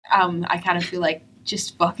I kind of feel like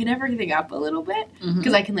just fucking everything up a little bit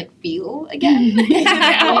because I can like feel again.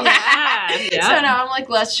 Yeah. So now I'm like,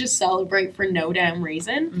 let's just celebrate for no damn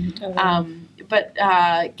reason. But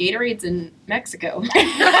Gatorade's in Mexico.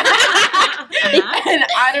 And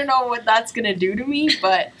I don't know what that's going to do to me,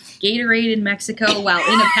 but... Gatorade in Mexico while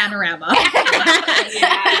in a panorama.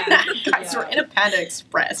 Guys, we're in a Panda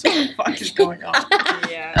Express. What the fuck is going on?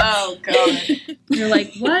 Yeah. Oh, God. You're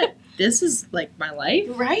like, what? This is, like, my life?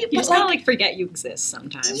 Right? You just kind of, like, forget you exist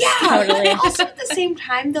sometimes. Yeah. Totally. Also, at the same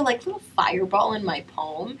time, the, like, little fireball in my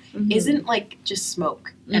palm isn't, like, just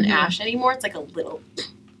smoke and ash anymore. It's, like, a little...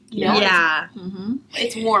 You know? Yeah.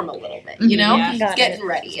 It's warm a little bit, you know? Yeah. It's getting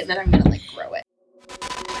ready, and then I'm going to, like, grow it.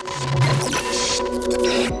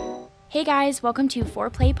 Hey guys, welcome to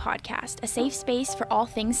Foreplay Podcast, a safe space for all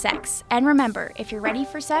things sex. And remember, if you're ready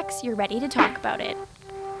for sex, you're ready to talk about it.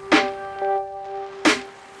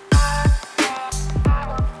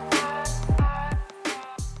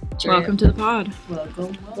 Welcome to the pod.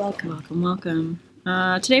 Welcome.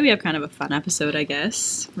 Today we have kind of a fun episode, I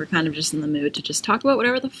guess. We're kind of just in the mood to just talk about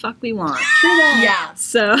whatever the fuck we want. Yeah.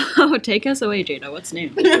 So, take us away, Jada. What's new?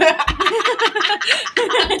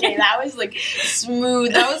 Okay, that was like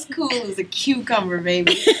smooth. That was cool as a cucumber,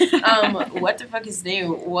 baby. What the fuck is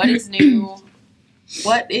new? What is new?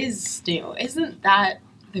 What is new? Isn't that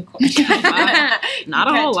the question? Not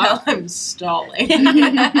a You whole can't lot. tell I'm stalling.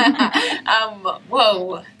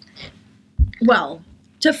 Whoa. Well,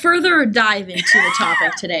 to further dive into the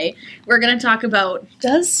topic today, we're going to talk about,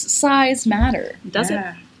 does size matter? Does it?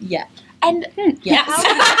 Yeah. And Yes.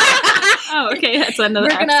 Oh, okay. That's another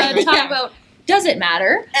We're going to episode. talk about, does it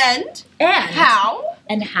matter? and And how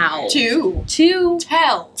how to to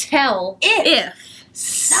tell tell if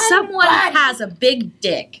someone somebody- has a big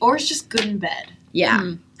dick. or it's just good in bed.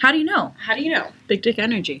 Yeah. How do you know? How do you know? Big dick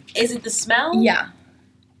energy. Is it the smell? Yeah.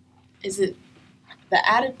 Is it the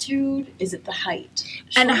attitude? Is it the height?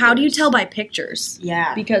 And how do you Shoulders? tell by pictures?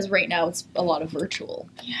 Yeah. Because right now it's a lot of virtual.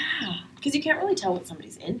 Yeah. Because you can't really tell what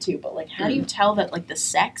somebody's into, but like, how do you tell that like the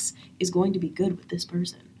sex is going to be good with this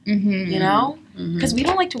person? Mm-hmm. You know? Because we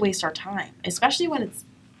don't like to waste our time, especially when it's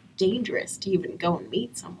dangerous to even go and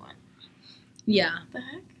meet someone. Yeah. What the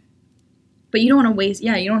heck? But you don't want to waste,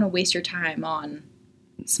 you don't want to waste your time on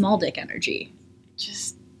small dick energy.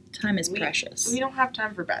 Just Time is precious. we don't have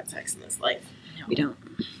time for bad sex in this life. We don't.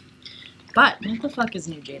 But what the fuck is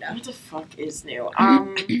new, Jada? What the fuck is new?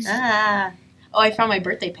 I found my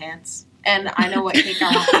birthday pants. And I know what cake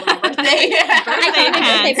I want for my birthday. Birthday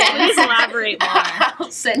pants. Please elaborate more.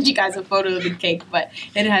 I'll send you guys a photo of the cake, but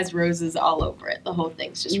it has roses all over it. The whole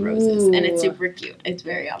thing's just roses, and it's super cute. It's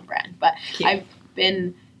very on brand. But Cute. I've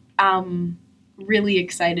been really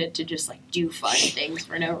excited to just like do fun things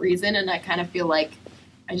for no reason, and I kind of feel like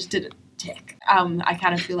I just did a tick. I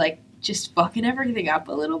kind of feel like just fucking everything up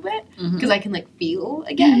a little bit because I can like feel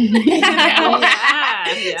again.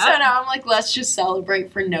 Yeah. So now I'm like, let's just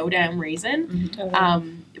celebrate for no damn reason.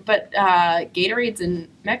 But Gatorade's in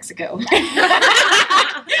Mexico. And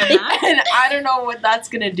I don't know what that's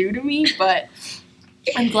going to do to me, but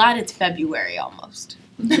I'm glad it's February almost.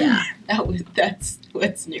 Yeah. That's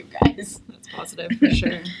what's new, guys. That's positive for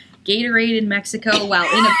sure. Gatorade in Mexico while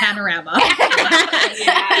in a panorama.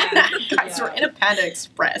 Guys, we're in a Panda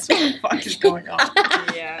Express. What the fuck is going on?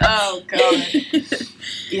 Yeah. Oh, God.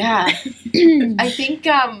 Yeah. I think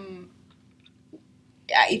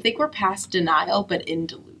we're past denial, but in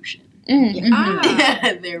delusion.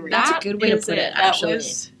 Ah, There we That's go. a good way to is put it, it. That actually.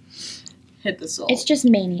 was hit the soul. It's just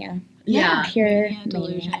mania. Yeah. Pure Yeah,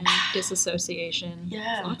 delusion, mania. disassociation.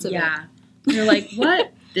 Yeah. Lots of Yeah. You're like,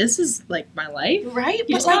 what? This is like my life? Right? You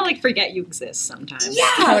But just kind of like forget you exist sometimes. yeah.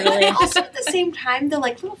 Totally. Also, at the same time, the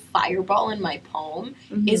like little fireball in my palm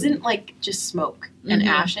isn't like just smoke and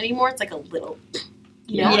ash anymore. It's like a little,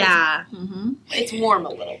 you know? Yeah. It's warm a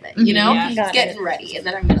little bit, you know? Yeah. It's Got getting ready, and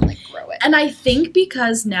then I'm gonna like grow it. And I think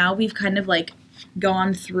because now we've kind of like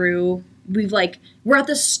gone through, we're at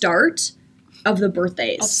the start of the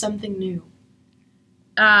birthdays. Of something new.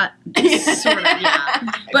 Sort of,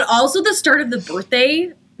 yeah. But also the start of the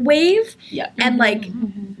birthday wave. Yeah. And like,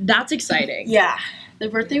 that's exciting. Yeah. The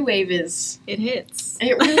birthday wave is. It hits.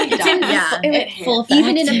 It really does. Yeah. It hits. Full effect.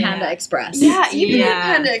 Even in a Yeah. Panda Express. Yeah, even in Yeah.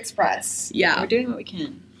 Panda Express. Yeah. We're doing what we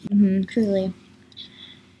can. Mm-hmm. Truly.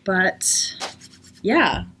 But,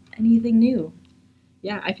 yeah. Anything new?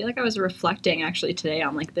 Yeah, I feel like I was reflecting actually today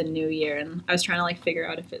on like the new year, and I was trying to like figure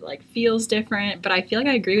out if it like feels different, but I feel like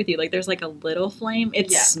I agree with you. Like there's like a little flame.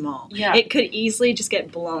 It's Yeah. small. Yeah. It could easily just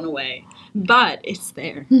get blown away, but it's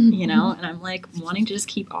there, you know? And I'm like wanting to just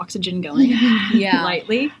keep oxygen going Yeah.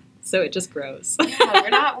 lightly. so it just grows.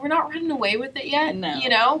 Yeah, we're not running away with it yet. No. You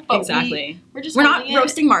know, but Exactly. we're just We're not holding it.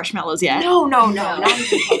 roasting marshmallows yet. No, not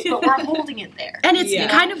even close. But we're holding it there. And it's Yeah.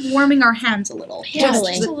 kind of warming our hands a little.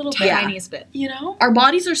 Totally. Just a little bit. Yeah. Tiniest bit. You know. Our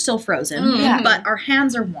bodies are still frozen, Mm. but our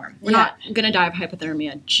hands are warm. We're not gonna die of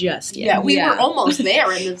hypothermia just yet. Yeah, we Yeah. were almost there,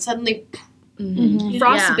 and then suddenly Mhm.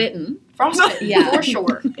 Frostbitten. frostbitten. Yeah. For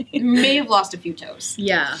sure. May have lost a few toes,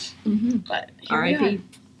 Yeah. but here we are. R.I.P.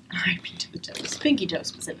 R.I.P. to the toes, pinky toes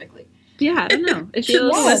specifically. Yeah, I don't know. It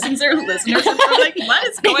feels. Yeah. Listeners are like, what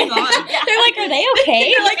is going on? They're like, are they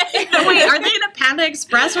okay? They're like, wait, are they in a Panda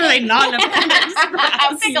Express or are they not in a Panda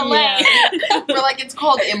Express? Pick a lane. We're like, it's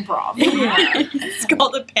called improv. It's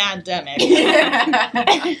called a pandemic.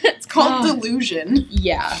 It's called delusion.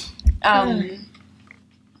 Yeah.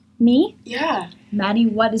 Me? Yeah. Maddie,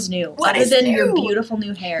 what is new? What Other is than your new? beautiful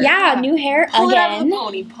new hair. Yeah, new hair Pull it out of the again.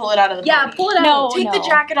 pony. Pull it out of the Yeah, pony. pull it out. No. Take the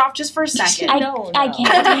jacket off just for a second. I No, I no. can't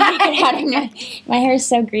take it out of my hair is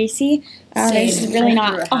so greasy. Same. It's really I not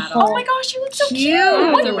threw a a hat whole. Oh my gosh, you look so cute.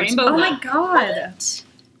 Oh, it's a rainbow. Oh my god.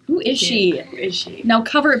 Who is she? Who is she? Now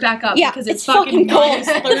cover it back up Yeah, because it's fucking cold. minus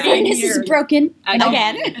The 30 furnace here. is broken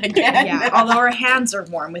again. Again. Yeah, although our hands are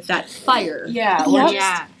warm with that fire, Yeah. Yep. we're just-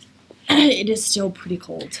 Yeah. it is still pretty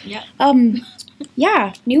cold.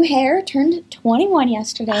 Yeah, new hair. Turned 21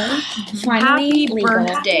 yesterday. Finally Happy legal.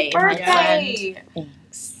 birthday, my friend. Birthday.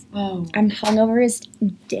 Thanks. Whoa. I'm hungover as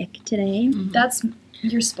dick today. That's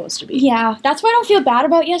you're supposed to be. Yeah, that's why I don't feel bad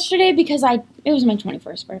about yesterday because it was my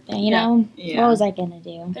 21st birthday. You Yeah. know, Yeah. what was I gonna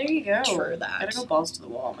do? There you go. True that. Gotta go balls to the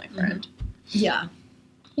wall, my friend. Yeah.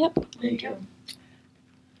 Yep. There you go.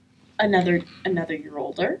 Another year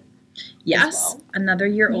older. Yes. well. Another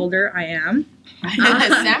year older I am.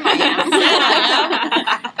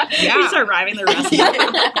 Yeah. You start rhyming the rest of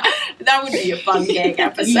it. That would be a fun gag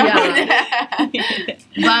episode.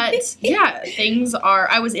 But yeah, things are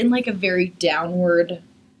I was in like a very downward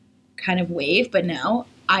kind of wave, but now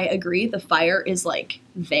I agree the fire is like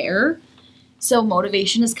there. So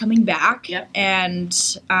motivation is coming back. Yep. And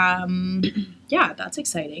yeah, that's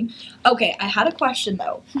exciting. Okay, I had a question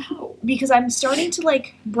though. Wow. Because I'm starting to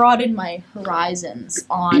like broaden my horizons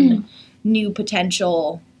on new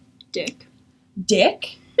potential Dick.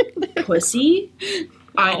 dick, pussy,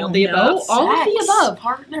 I All don't the know, above. all of the Sex, above.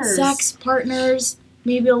 partners. Sex, partners,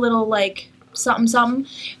 maybe a little like something.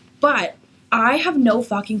 But I have no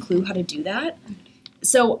fucking clue how to do that.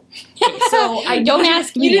 So I Don't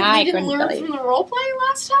ask me. You I didn't couldn't learn tell you. from the role play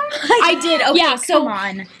last time? I did. Okay, Yeah, so come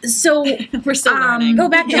on. so We're still learning. Go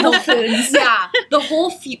back to Whole Foods. yeah, the whole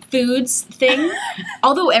foods thing.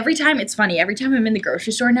 Although every time it's funny, every time I'm in the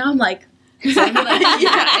grocery store now, I'm like, so I'm gonna, you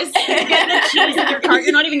guys get the cheese in your cart.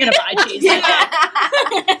 You're not even gonna buy cheese.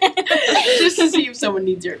 Just to see if someone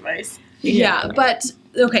needs your advice. Yeah, but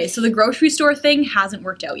okay, so the grocery store thing hasn't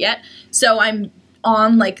worked out yet. So I'm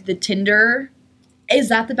on like the Tinder. Is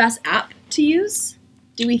that the best app to use?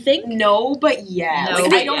 Do we think? No, but yeah. No, Like,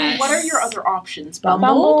 but I don't. yes. What are your other options?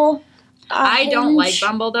 Bumble? I don't like Hinge.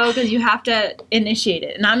 Bumble though because you have to initiate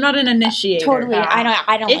it, and I'm not an initiator. Totally. I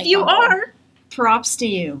don't. If like you Bumble. are, props to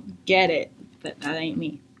you. Get it, but that ain't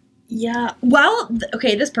me. Yeah. Well,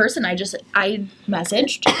 okay, this person I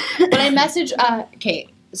messaged. But I messaged okay,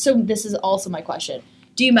 so this is also my question.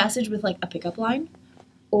 Do you message with like a pickup line?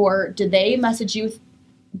 Or do they message you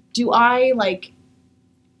do I like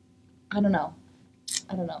I don't know.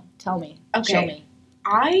 Tell me. Okay. Show me.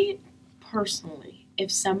 I personally,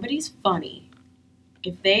 if somebody's funny,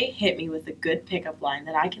 if they hit me with a good pickup line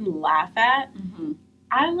that I can laugh at, Mm-hmm.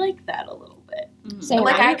 I like that a little bit. So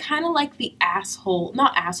Like I I- kind of like the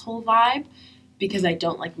not asshole vibe, because I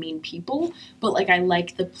don't like mean people, but like I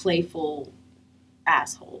like the playful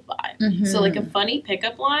asshole vibe. So like a funny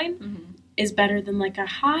pickup line Mm-hmm. is better than like a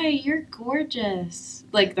 "Hi, you're gorgeous."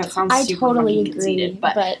 Like that sounds I super totally fucking agree. conceited,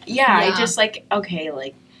 but But yeah, Yeah. I just like okay,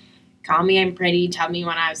 like call me I'm pretty, tell me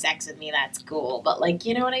when I have sex with me, that's cool. But like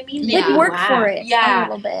you know what I mean? Yeah. Make like me work laugh. for it. Yeah. A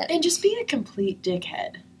little bit. And just be a complete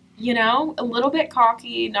dickhead. You know? A little bit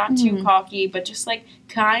cocky, not too cocky, but just like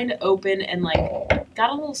kind, open, and like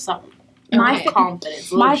got a little something. A My little fa-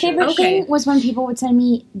 confidence. A little My shit. favorite Okay. thing was when people would send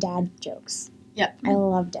me dad jokes. Yep. I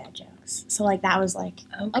love dad jokes. So like that was like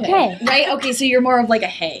Okay. Right? Okay, so you're more of like a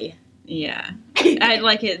hey. Yeah, I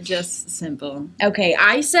like it just simple. Okay,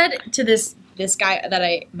 I said to this guy that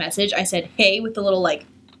I messaged, I said hey with the little like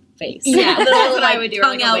face. Yeah, the that's little what like I would do. Or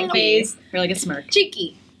tongue like a out winky, face. or like a smirk.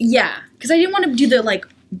 cheeky. Yeah, because I didn't want to do the like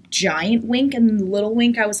giant wink and little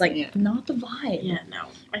wink. I was like, Yeah. not the vibe. Yeah, no.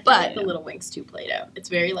 I feel But- like the little wink's too played out. It's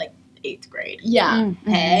very like 8th grade. Yeah. Mm.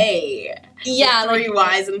 Hey. Yeah, With 3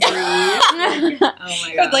 Y's and 3's. Oh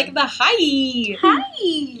my god! like the hi. Hi.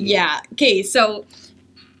 Yeah. Okay. So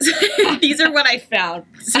These are what I found.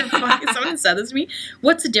 Someone said this to me.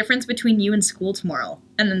 What's the difference between you and school tomorrow?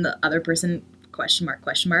 And then the other person, question mark,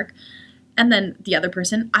 question mark. And then the other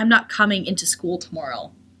person, I'm not coming into school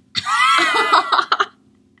tomorrow.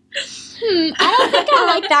 I don't think I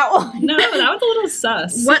like that one. No, that was a little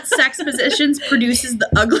sus. What sex positions produces the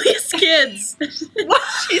ugliest kids?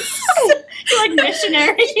 You're like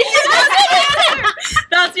missionary.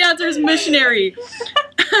 That's the answer is missionary.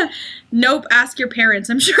 Nope, ask your parents.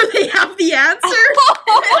 I'm sure they have the answer.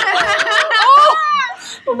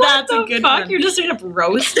 That's a good one. You're just straight up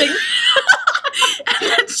roasting. And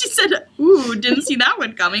then she said, ooh, didn't see that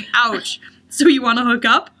one coming. Ouch. So you want to hook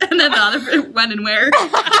up? And then the other when and where.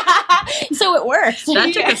 So it works.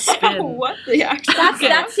 That took a spin. What the actual?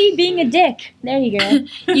 That's you being a dick. There you go.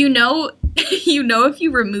 You know if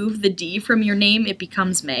you remove the D from your name, it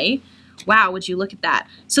becomes May. Wow, would you look at that?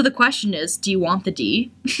 So the question is, do you want the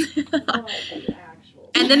D?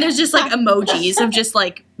 And then there's just like emojis of just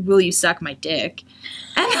like, will you suck my dick?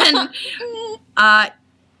 And then,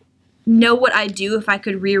 know what I'd do if I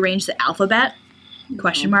could rearrange the alphabet?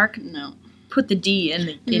 Question mark. No. Put the D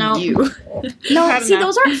in No. you. No, see,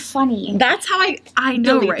 those aren't funny. That's how I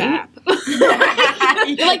know, Delete right?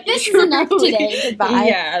 that. You're like, this is enough today. Goodbye.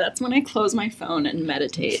 Yeah, that's when I close my phone and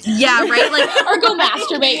meditate. Yeah, right? Like, Or go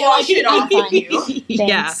masturbate. You're Wash it off on you.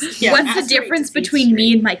 yeah. Yeah, What's the masturbate difference to see between straight.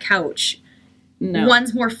 me and my couch? No.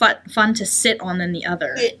 One's more fun to sit on than the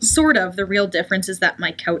other. Sort of. The real difference is that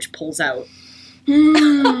my couch pulls out.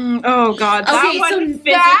 Oh God, that Okay, one so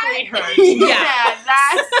physically hurts. Yeah,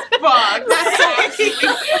 that's fucked.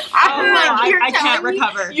 I'm like, you're I can't telling me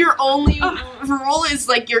recover. your only rule is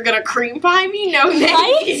like you're gonna cream pie me? No, thank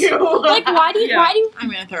Right? you. Like, why do you, I'm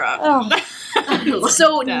gonna throw up. oh.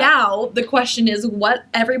 So That. now the question is what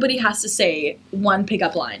everybody has to say one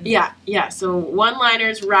pickup line. Yeah. So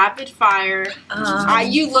one-liners, rapid fire.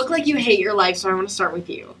 You look like you hate your life, so I want to start with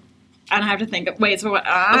you. And I have to think of we'll get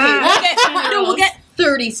We'll get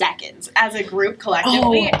 30 seconds as a group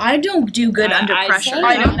collectively. I don't do good under pressure.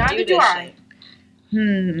 I don't neither do I.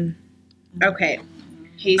 Okay.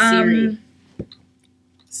 Hey Siri,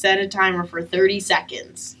 set a timer for 30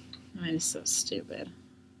 seconds. Mine is so stupid.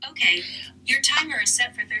 Okay, your timer is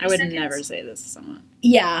set for 30 I would seconds. never say this to someone.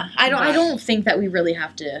 Yeah, I don't think that we really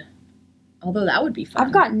have to. Although that would be fun.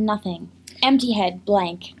 I've got nothing. Empty head,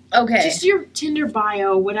 blank. Okay. Just your Tinder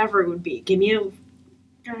bio, whatever it would be. Give me a...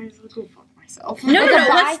 Guys, let's go fuck myself. No, Like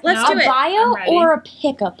a let's do a it. bio I'm ready. or a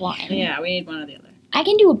pickup line? Yeah, we need one or the other. I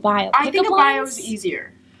can do a bio. I think Pickup a bio lines? is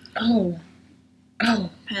easier. Oh.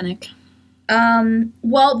 Panic.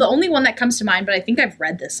 Well, the only one that comes to mind, but I think I've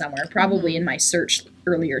read this somewhere, probably in my search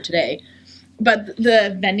earlier today. But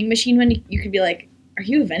the vending machine one, you could be like, "Are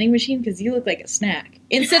you a vending machine? Because you look like a snack."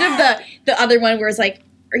 Instead of the other one where it's like,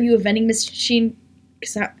 "Are you a vending machine?"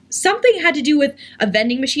 Something had to do with a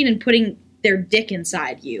vending machine and putting their dick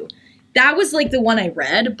inside you. That was like the one I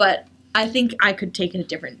read, but I think I could take a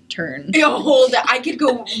different turn. Hold it. I could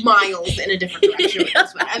go miles in a different direction with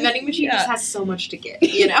this one. A vending machine just has so much to give,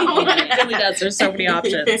 you know? It really does. There's so many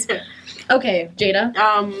options. Okay, Jada.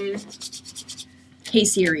 Hey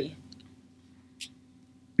Siri.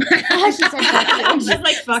 She said that. Just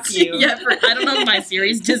like fuck you. Yeah, I don't know if my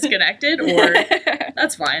Siri's disconnected or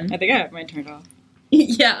that's fine. I think I have mine turned off.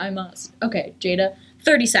 Yeah, I must. Okay, Jada,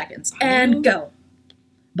 30 seconds and go.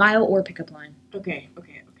 Bio or pickup line. Okay.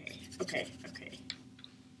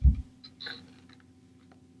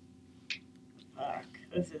 Fuck,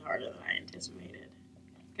 this is harder than I anticipated.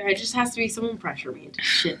 It just has to be someone pressure me into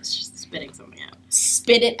just spitting something out.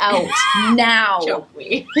 Spit it out now. Choke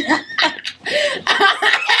me.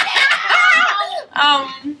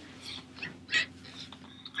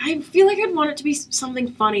 I feel like I'd want it to be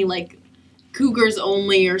something funny, like Cougars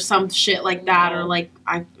Only or some shit like that, or like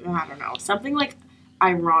I don't know, something like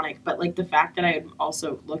ironic, but like the fact that I'm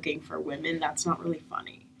also looking for women, that's not really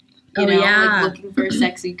funny. You know, like looking for a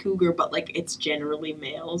sexy cougar, but like it's generally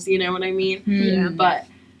males. You know what I mean? Yeah. But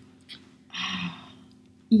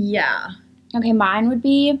Yeah. Okay, mine would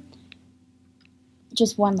be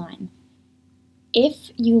just one line.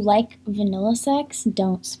 If you like vanilla sex,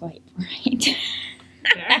 don't swipe right.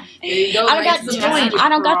 Yeah. there you go. I don't got right the to time. message I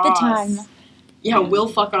don't got the across. time. Yeah, we'll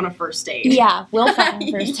fuck on a first date. Yeah, we'll find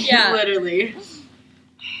first. Yeah. Literally.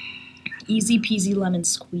 Easy peasy lemon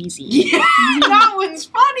squeezy. Yeah, that one's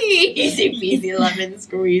funny. Easy peasy lemon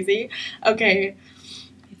squeezy. Okay.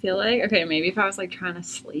 I feel like, okay, maybe if I was like trying to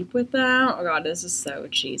sleep with them. Oh god, this is so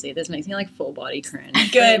cheesy. This makes me like full body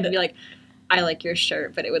cringe. Good. I'd be like, I like your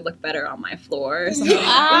shirt, but it would look better on my floor or something. Ooh,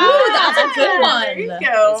 that's a good one. There you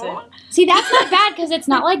go. See, that's not bad because it's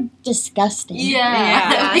not like disgusting.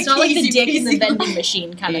 Yeah. It's not like the Easy dick in the peasy. vending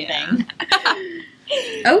machine kind of Yeah. thing.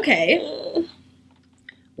 Okay.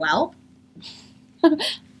 Well,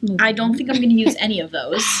 I don't think I'm going to use any of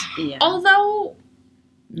those. Yeah. Although,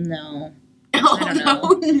 no.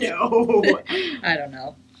 Oh, no. I don't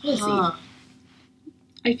know. We'll see. Huh.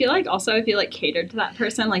 I feel like catered to that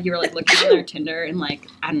person. Like you were like looking on their Tinder and like,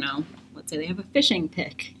 I don't know, let's say they have a fishing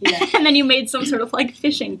pic. Yeah. And then you made some sort of like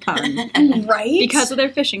fishing pun Right? because of their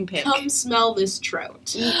fishing pic. Come smell this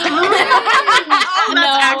trout. Oh, No.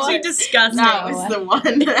 that's actually disgusting. That was the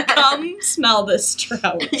one. Come smell this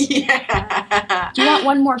trout. Yeah. Do you want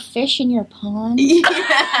one more fish in your pond?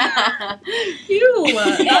 Yeah. Ew,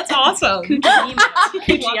 that's awesome.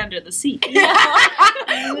 Coochie under the seat. Wait, we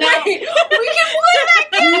can play that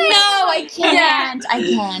game. No, I can't. I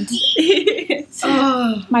can't.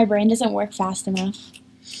 Oh, My brain doesn't work fast enough.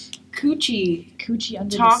 Coochie coochie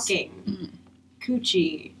under talking.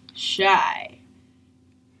 Coochie shy.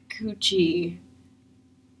 Coochie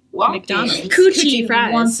walking. McDonald's. the sea. Coochie Coochie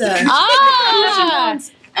fries. wants a Ah!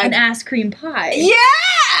 an ice cream pie.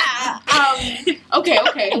 Yeah. Okay.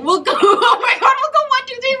 We'll go. Oh my God. We'll go 1,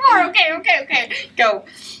 2, 3, 4. Okay. Go.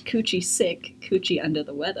 Coochie sick. Coochie under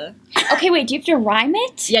the weather. Okay, wait, do you have to rhyme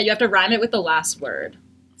it? Yeah, you have to rhyme it with the last word.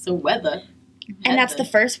 So weather. And that's the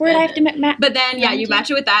first word I have to match. But then, yeah, you match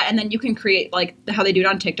it with that, and then you can create, like, how they do it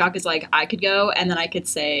on TikTok is, like, I could go, and then I could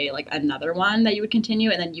say, like, another one that you would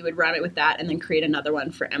continue, and then you would rhyme it with that, and then create another one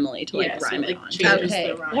for Emily to, like, rhyme it on. changes Okay.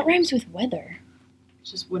 the rhyme. What rhymes with weather?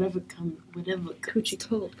 Just whatever comes. Coochie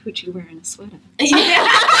cold, coochie wearing a sweater. Yeah.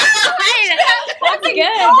 That's good.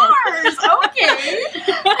 Yours. Okay.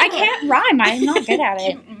 I can't rhyme. I'm not good at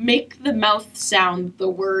it. Make the mouth sound the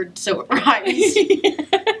word so it rhymes.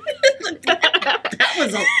 That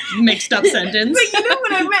was a mixed up sentence. But you know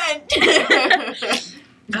what I meant.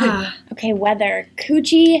 Ah, Okay, weather.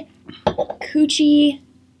 Coochie.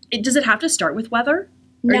 does it have to start with weather?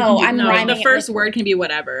 No, I'm No, rhyming the it first with- word can be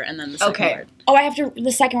whatever, and then the second Okay. word. Oh, I have to.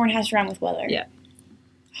 The second word has to rhyme with weather. Yeah.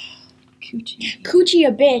 Coochie. Coochie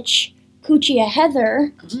a bitch. Coochie a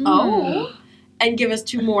heather. Oh. And give us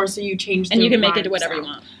 2 more so you change the And you can make it rhyme to whatever you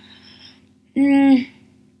sound. want.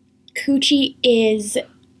 Coochie is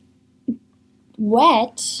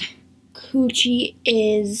wet. Coochie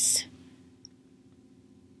is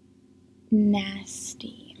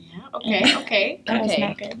nasty. Yeah, okay. That was Okay.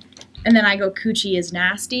 not good. And then I go coochie is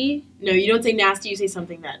nasty. No, you don't say nasty, you say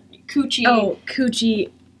something that coochie. Oh, coochie.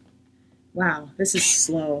 Wow, this is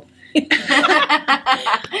slow. We'll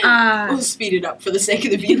speed it up for the sake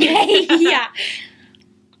of the video. Yeah.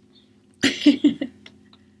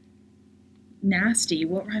 Nasty.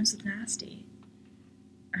 What rhymes with nasty?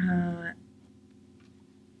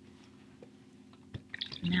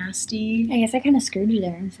 Nasty. I guess I kind of screwed you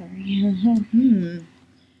there. I'm sorry.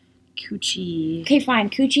 Coochie. Okay, fine.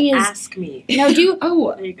 Coochie is Ask me. no. Do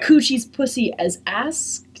Oh, There you go. coochie's pussy as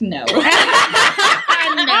ask? No.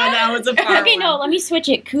 No, that was a far okay. one. No, let me switch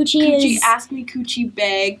it. Coochie, Coochie, is ask me, coochie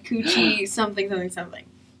beg, coochie something.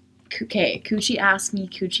 Okay, coochie ask me,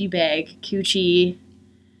 coochie beg, coochie.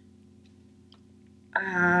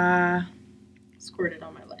 Squirted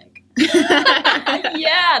on my leg.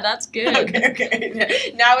 Yeah, that's good.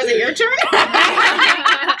 Okay. Now is it your turn?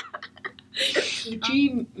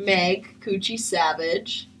 Coochie Meg, Coochie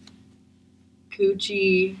Savage,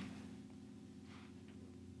 Coochie.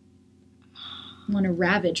 Want to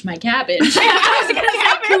ravage my cabbage. I was gonna say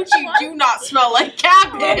Coochie do not smell like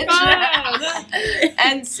cabbage.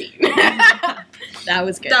 And scene. That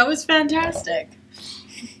was good. That was fantastic.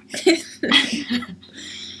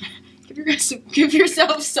 Give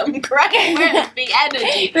yourself some credit with the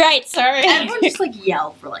energy. right. Sorry. Everyone just like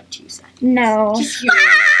yell for like 2 seconds. No. Just hear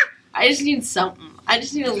it. I just need something. I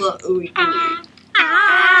just need a little ooey gooey.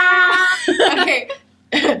 Okay.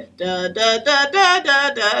 Da da da da da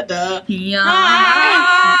da da.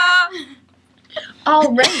 Yeah.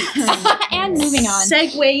 All right. And moving on.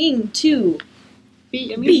 Segueing to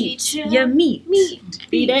Beat beat your meat.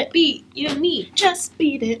 Beat it. Beat your meat. Just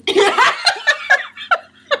beat it.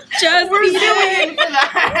 Just We're beat zooming it. in for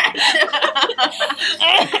that.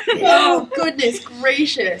 Oh goodness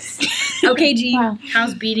gracious. Okay, G. Wow.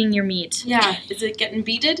 How's beating your meat? Yeah. Is it getting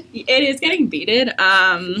beated? It is getting beated.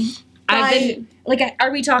 I've been Like,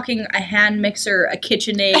 are we talking a hand mixer, a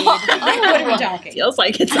KitchenAid? What are we talking? feels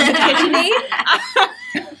like it's on the KitchenAid.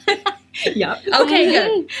 Yep. Okay,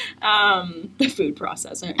 good. The food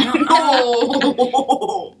processor.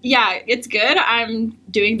 Oh. Yeah, it's good. I'm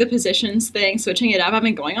doing the positions thing, switching it up. I've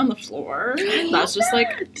been going on the floor. That's just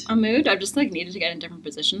like a mood. I've just like needed to get in different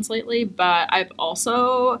positions lately, but I've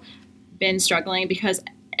also been struggling because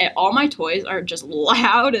all my toys are just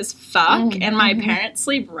loud as fuck, and my parents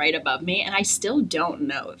sleep right above me, and I still don't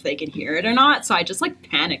know if they can hear it or not, so I just like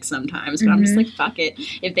panic sometimes, but I'm just like, fuck it.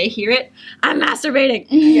 If they hear it, I'm masturbating.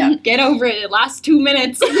 Yeah. Get over it. It lasts 2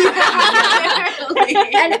 minutes. And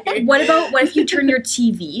what if you turn your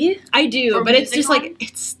TV? I do, Or but it's music just on? like,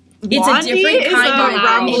 it's a Wandy different is kind a of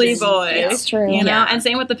rumbly house. boy. It's true. You know, Yeah. and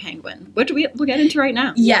same with the penguin, which we'll get into right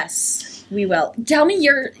now. Yes, we will. Tell me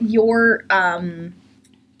your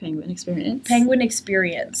Penguin experience. penguin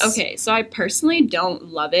experience. Okay, so I personally don't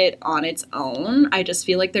love it on its own. I just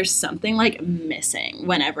feel like there's something like missing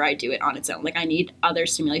whenever I do it on its own. Like I need other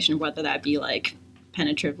stimulation, whether that be like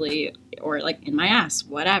penetratively or like in my ass,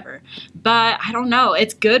 whatever. But I don't know.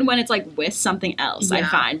 It's good when it's like with something else, I Yeah.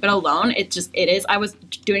 find. But alone, it is. I was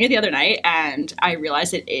doing it the other night and I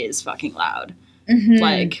realized it is fucking loud. Mhm.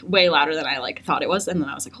 Like way louder than I like thought it was. And then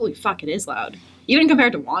I was like, holy fuck, it is loud. Even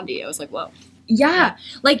compared to Wandy, I was like, whoa. Yeah,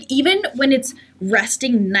 like even when it's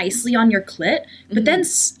resting nicely on your clit, but then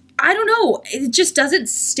I don't know, it just doesn't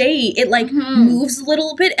stay. It like moves a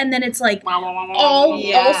little bit, and then it's like all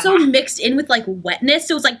Yeah. also mixed in with like wetness.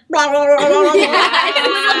 So it's like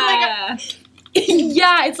Yeah.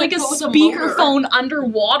 yeah, it's like a Like what was a speakerphone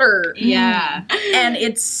underwater, Yeah. and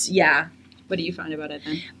it's What do you find about it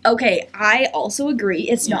then? Okay, I also agree.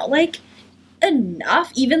 It's not like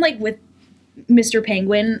enough. Even like with Mr.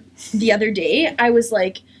 Penguin the other day, I was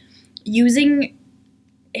like using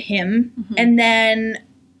him, and then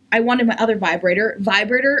I wanted my other vibrator.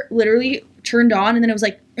 Vibrator literally turned on, and then it was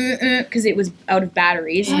like because it was out of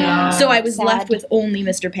batteries. Yeah. So I was Sad. left with only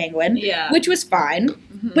Mr. Penguin, Yeah. which was fine.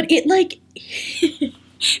 But it like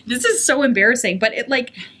this is so embarrassing. But it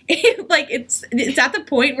like it's at the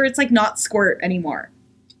point where it's like not squirt anymore.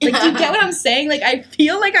 Like, do you get what I'm saying? Like, I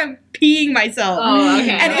feel like I'm peeing myself. Oh, okay.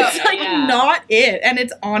 And it's Okay, like yeah. not it. And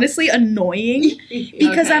it's honestly annoying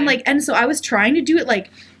because Okay. I'm like, and so I was trying to do it like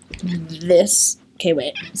this. Okay,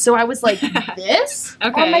 wait. So I was like this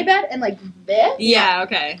Okay. on my bed and like this Yeah,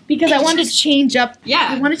 okay. because I wanted to change up. Yeah.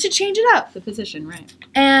 I wanted to change it up. The position, right.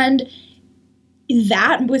 And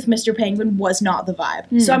that with Mr. Penguin was not the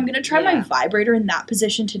vibe. So I'm going to try my Yeah. vibrator in that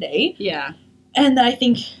position today. Yeah. And then I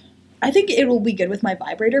think it will be good with my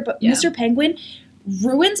vibrator, but Yeah. Mr. Penguin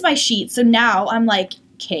ruins my sheet. So now I'm like,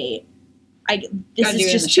 okay, this Gotta do is it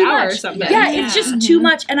in just the too shower or much. something. Yeah, Yeah. it's just too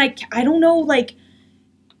much, and I don't know, like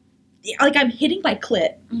I'm hitting my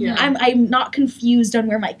clit. Yeah. I'm not confused on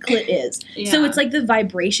where my clit is. So Yeah. it's like the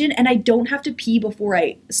vibration, and I don't have to pee before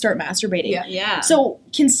I start masturbating. Yeah. Yeah. So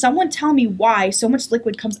can someone tell me why so much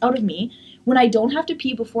liquid comes out of me when I don't have to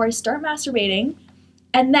pee before I start masturbating?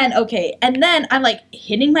 And then I'm like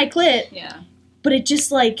hitting my clit, yeah. but it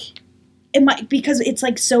just like it might because it's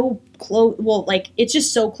like so close. Well, like it's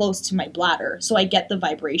just so close to my bladder, so I get the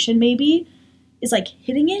vibration. Maybe is like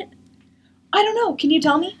hitting it. I don't know. Can you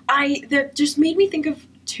tell me? That just made me think of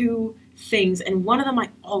two things, and one of them I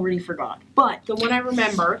already forgot. But the one I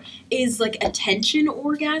remember is like a tension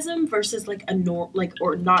orgasm versus like a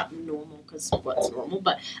or not normal because what's normal,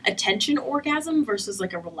 but a tension orgasm versus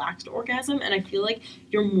like a relaxed orgasm, and I feel like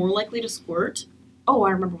you're more likely to squirt. Oh,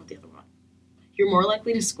 I remember what the other one. You're more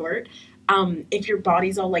likely to squirt if your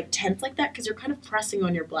body's all like tense like that because you're kind of pressing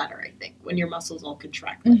on your bladder. I think when your muscles all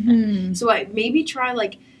contract like that. So I maybe try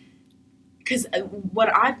like. Because what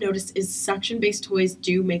I've noticed is suction-based toys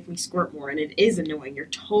do make me squirt more, and it is annoying. You're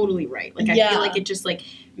totally right. Like, I Yeah. feel like it just, like,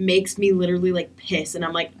 makes me literally, like, piss. And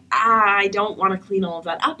I'm like, I don't want to clean all of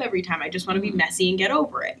that up every time. I just want to be messy and get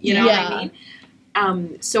over it. You know what I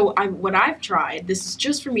mean? So what I've tried, this is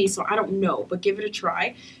just for me, so I don't know, but give it a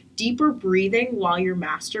try. Deeper breathing while you're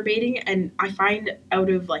masturbating. And I find out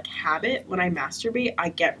of, like, habit, when I masturbate, I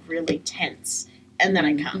get really tense. And then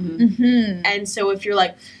I come. Mm-hmm. And so if you're,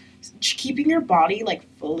 like... keeping your body like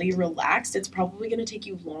fully relaxed, it's probably going to take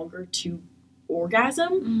you longer to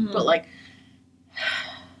orgasm, but like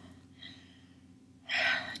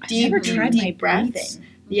Never tried my breaths. breathing.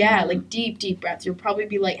 Yeah, like deep breaths. You'll probably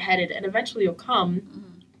be lightheaded, and eventually you'll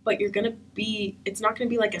come, but you're gonna be. It's not gonna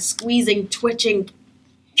be like a squeezing, twitching.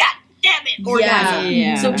 God damn it! Orgasm.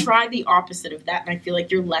 Yeah. So try the opposite of that, and I feel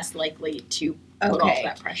like you're less likely to put all Okay.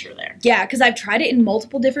 that pressure there. Yeah, because I've tried it in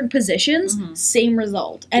multiple different positions, same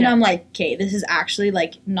result. And Yeah. I'm like, okay, this is actually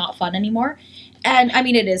like not fun anymore. And I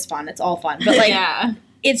mean, it is fun. It's all fun. But like, yeah.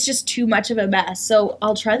 it's just too much of a mess. So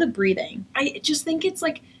I'll try the breathing. I just think it's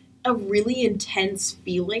like a really intense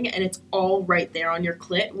feeling, and it's all right there on your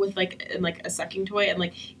clit with a sucking toy, and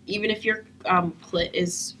like even if your clit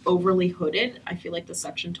is overly hooded, I feel like the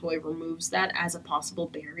suction toy removes that as a possible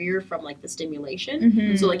barrier from like the stimulation.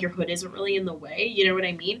 Mhm. So like your hood isn't really in the way, you know what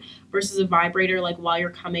I mean? Versus a vibrator, like while you're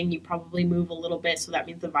coming, you probably move a little bit, so that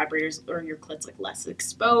means the vibrators or your clit's like less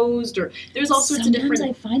exposed, or there's all sorts of Sometimes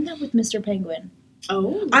different. I find that with Mr. Penguin.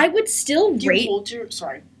 Oh, I would still do you rate. hold your?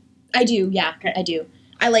 Sorry. I do, yeah, Okay. I do.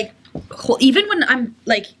 I like even when I'm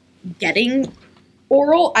like getting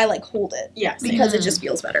oral, I like hold it Yeah. Same. because it just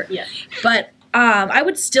feels better. Yeah. But I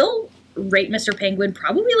would still rate Mr. Penguin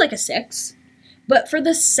probably like a 6. But for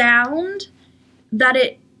the sound that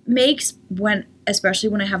it makes especially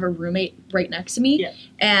when I have a roommate right next to me, Yeah.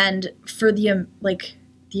 and for the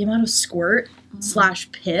the amount of squirt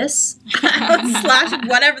 / piss /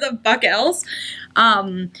 whatever the fuck else,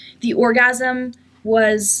 the orgasm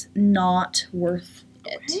was not worth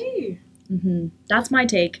it. Hey. That's my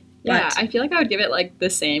take. Yeah, But I feel like I would give it like the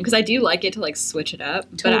same because I do like it to like switch it up.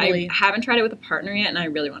 Totally. But I haven't tried it with a partner yet, and I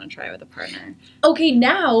really want to try it with a partner. okay,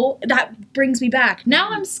 now that brings me back. Now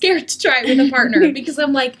I'm scared to try it with a partner because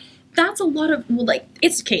I'm like, that's a lot of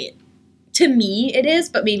it's okay. To me, it is,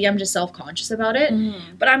 but maybe I'm just self-conscious about it.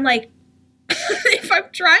 But I'm like, if I'm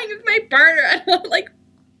trying with my partner, I don't like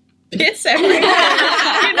piss everywhere. You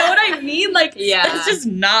know what I mean? Like, Yeah. that's just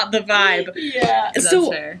not the vibe. Yeah. That's So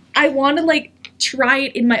fair. I want to like try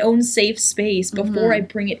it in my own safe space before I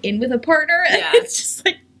bring it in with a partner. And Yeah. it's just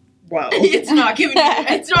like, whoa. It's not giving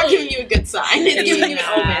you a good sign. It's giving you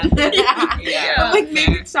an omen. Yeah. I'm like,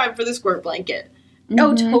 maybe it's time for the squirt blanket.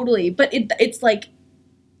 Oh, totally. But it's like,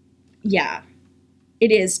 yeah,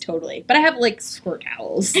 it is totally. But I have like squirt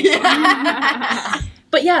towels.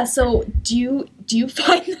 But yeah, so do you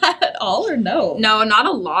find that at all or no? No, not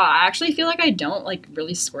a lot. I actually feel like I don't like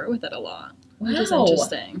really squirt with it a lot, which is Wow.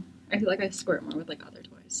 interesting. I feel like I squirt more with like other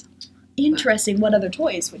toys. Interesting. What other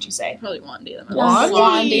toys would you say? Probably Wandy.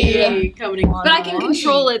 Wandy. Coming in. But I can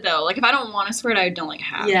control it though. Like if I don't want to squirt, I don't like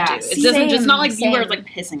have Yeah, to. It doesn't just not like you same. where it's like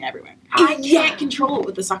pissing everywhere. I can't control it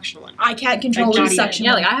with the suction one. I can't control Like, the not even. suction.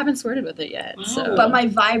 Yeah, like I haven't squirted with it yet. Wow. So But my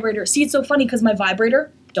vibrator, see, it's so funny because my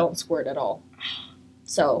vibrator don't squirt at all.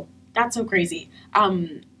 So That's so crazy.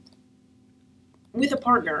 With a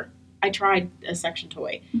partner, I tried a suction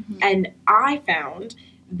toy, and I found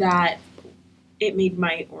that it made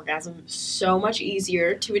my orgasm so much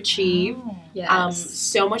easier to achieve. yes.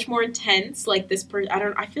 So much more intense. Like this person,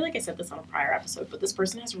 I feel like I said this on a prior episode, but this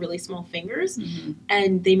person has really small fingers,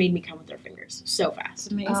 and they made me come with their fingers so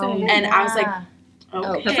fast. Amazing. And I was like,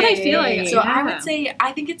 okay. That's what I feel like. So I Yeah. would say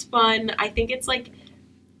I think it's fun. I think it's like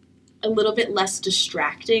a little bit less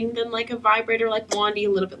distracting than like a vibrator like Wandy, a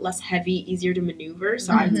little bit less heavy, easier to maneuver.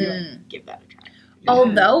 So I'd say like, give that a try.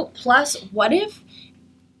 although, plus, what if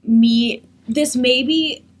this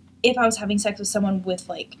maybe if I was having sex with someone with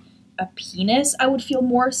like a penis, I would feel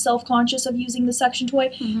more self-conscious of using the suction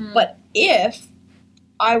toy. But if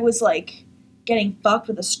I was like getting fucked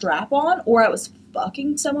with a strap on, or I was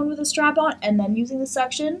fucking someone with a strap on and then using the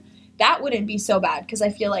suction, that wouldn't be so bad because I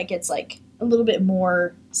feel like it's like a little bit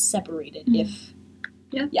more separated. If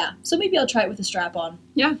yeah, so maybe I'll try it with a strap on.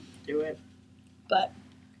 Do it. But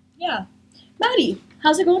yeah, Maddie,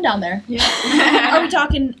 how's it going down there? Yeah. Are we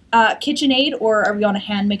talking KitchenAid, or are we on a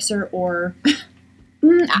hand mixer, or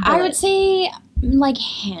I would say like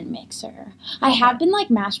hand mixer. I have been like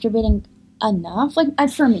masturbating enough, like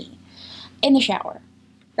for me, in the shower.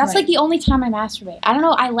 That's Right. like the only time I masturbate. I don't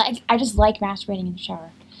know. I just like masturbating in the shower.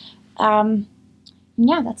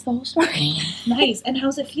 Yeah, that's the whole story. nice? And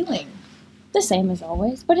how's it feeling? The same as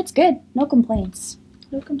always, but it's good. No complaints.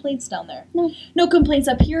 No complaints down there. No. Complaints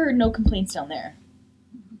up here, or no complaints down there.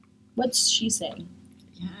 What's she saying?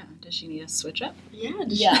 Yeah. Does she need a switch up? Yeah.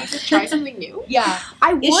 Yeah. Just try something new. Yeah.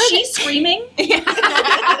 I Is would she screaming?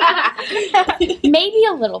 maybe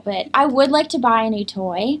a little bit. I would like to buy a new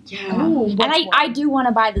toy, Yeah. Oh, and I do want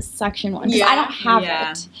to buy the suction one because I don't have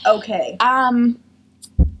Yeah. it. Okay.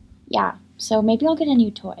 Yeah. So maybe I'll get a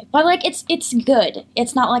new toy. But like it's good.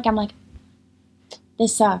 It's not like I'm like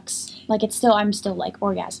this sucks. Like I'm still like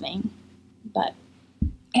orgasming. But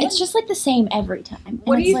it's just like the same every time. And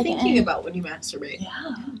What are it's you like, thinking about when you masturbate?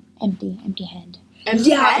 Yeah. Empty head. And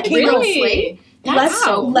Yeah, head? okay, Really? That's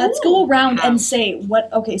Let's cool. go around Wow. and say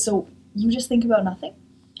what. Okay, so you just think about nothing.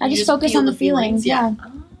 I You just just focus feel on the the feelings, feelings.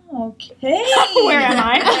 Yeah. Oh, okay. Where am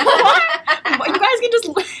I? You guys can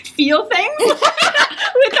just feel things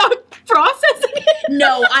without processing it.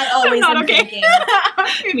 No, I always I'm am not okay. thinking.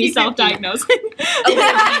 Me self-diagnosing.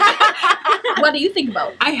 What do you think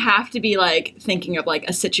about? I have to be like thinking of like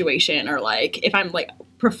a situation, or like if I'm like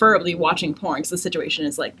preferably watching porn because the situation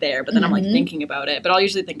is like there, but then I'm like Mhm. thinking about it. But I'll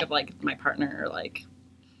usually think of like my partner or like,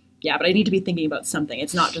 yeah, but I need to be thinking about something.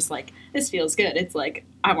 It's not just like, this feels good. It's like,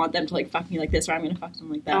 I want them to like fuck me like this or I'm going to fuck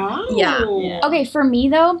them like that. Oh. Yeah. Okay, for me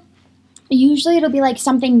though, usually it'll be like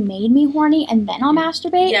something made me horny and then I'll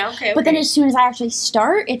masturbate. Yeah, okay. But then as soon as I actually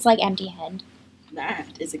start, it's like empty head. That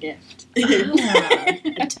is a gift.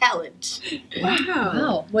 a talent.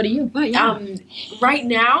 Wow. What do you? But yeah. Right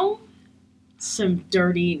now, some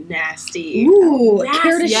dirty, nasty. Ooh, Yes,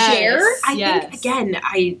 care to yes. share? I Yes. think again,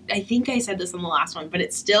 I think I said this on the last one, but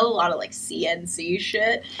it's still a lot of like CNC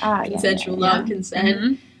shit, Yeah, consensual yeah. non-consent,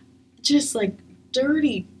 Mhm. just like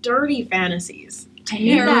dirty fantasies.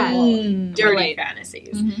 hear that. Mm. Dirty Relate.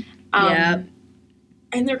 fantasies. Mhm. Yeah.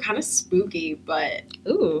 And they're kind of spooky, but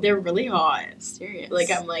Ooh. they're really hot. Serious.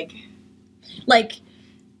 Like I'm like, Like,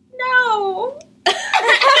 no.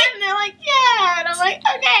 And they're like, yeah. And I'm like,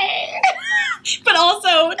 okay. But also,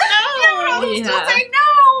 no. I'm still Yeah. saying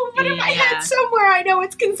no. But in my Yeah. head somewhere, I know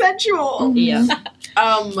it's consensual. Yeah.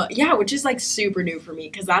 Yeah, which is like super new for me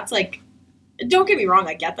because that's like, don't get me wrong,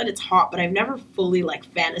 I get that it's hot, but I've never fully like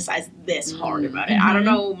fantasized this hard about it. I don't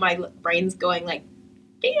know, my brain's going like,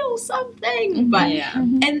 feel something, but Yeah.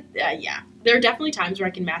 Mhm. and yeah, there are definitely times where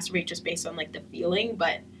I can masturbate just based on like the feeling,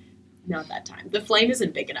 but not that time. The flame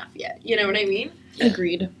isn't big enough yet. You know what I mean?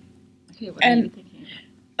 agreed. Okay, what And- are you thinking?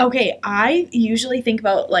 Okay, I usually think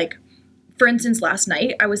about like, for instance, last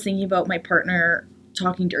night I was thinking about my partner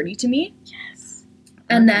talking dirty to me. Yes.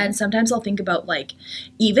 And then sometimes I'll think about like,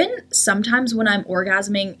 even sometimes when I'm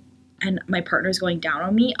orgasming and my partner's going down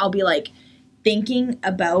on me, I'll be like thinking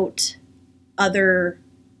about other,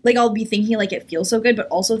 like I'll be thinking like it feels so good, but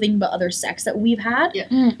also thinking about other sex that we've had. Yeah.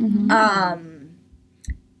 Mhm.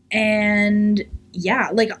 And yeah,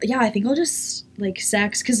 like, yeah, I think I'll just like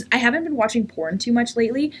sex because I haven't been watching porn too much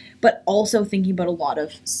lately, but also thinking about a lot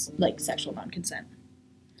of like sexual non-consent.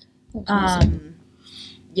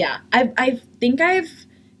 Yeah, I think I've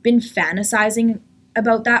been fantasizing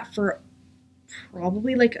about that for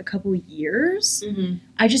probably like a couple years. Mm-hmm.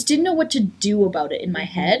 I just didn't know what to do about it in my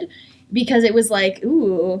head because it was like,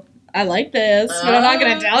 ooh, I like this, but I'm not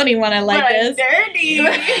gonna tell anyone I like this. Dirty.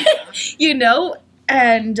 You know?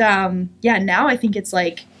 And yeah, now I think it's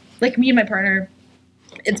like me and my partner,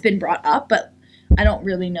 it's been brought up, but I don't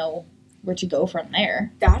really know where to go from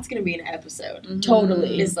there. That's gonna be an episode.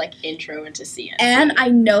 Totally. Is like intro into CNC. And I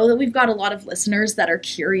know that we've got a lot of listeners that are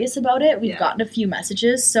curious about it. We've Yeah. gotten a few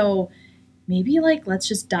messages, so maybe like let's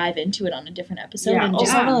just dive into it on a different episode yeah, and oh,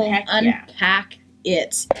 just totally. heck yeah. unpack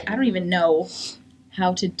it. I don't even know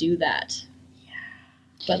how to do that.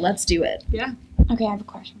 But let's do it. Okay, I have a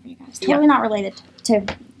question for you guys. Totally not related to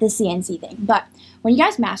the CNC thing, but when you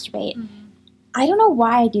guys masturbate, I don't know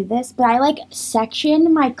why I do this, but I like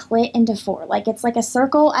section my clit into 4. Like it's like a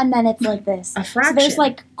circle and then it's like this. A So fraction. there's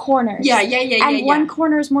like corners. And one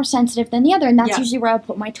corner is more sensitive than the other, and that's Yeah. usually where I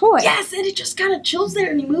put my toy. Yes, and it just kind of chills there,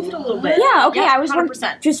 and you move it a little bit. Yeah, okay, I was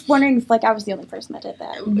 100%. just wondering if like I was the only person that did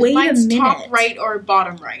that. Wait a Mine's minute. top right or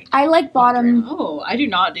bottom right. I like bottom, Oh, I do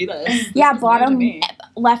not do this. This yeah, is new to bottom me.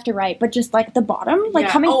 left or right, but just like the bottom, like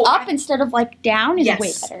Yeah. coming Oh, up I- instead of like down is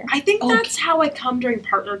way better. I think Okay. that's how I come during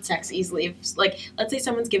partnered sex easily. If like, let's say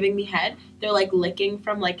someone's giving me head, they're like licking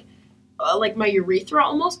from like my urethra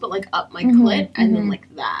almost, but like up my Mhm, clit, and then mhm.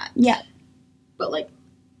 like that. Yeah. But like,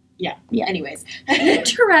 yeah. Yeah. Anyways,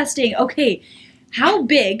 Interesting. Okay. How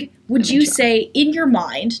big would you say in your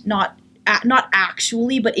mind, not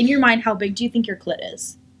actually, but in your mind, how big do you think your clit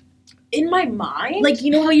is? in my mind, Like,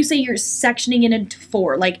 you know how you say you're sectioning it into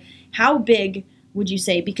 4? Like, how big would you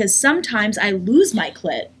say? Because sometimes I lose my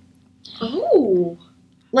clit. oh,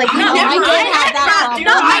 Like, I not never I did I have had that that. problem.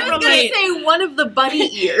 I was relate. gonna say one of the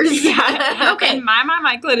bunny ears. Okay, in my mind,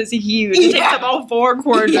 my clit is huge. It takes Yeah. up all 4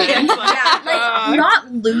 quadrants. Yeah. like,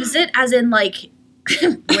 not lose it as in, like,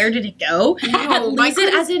 where did it go? No, my Lose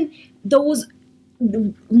it clit as in those,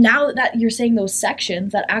 now that you're saying those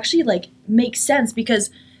sections, that actually, like, makes sense because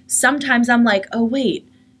sometimes I'm like, oh, wait,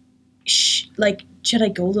 like, should I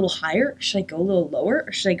go a little higher? Should I go a little lower?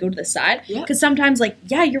 Or should I go to the side? Yeah. Because sometimes, like,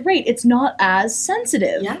 yeah, you're right. It's not as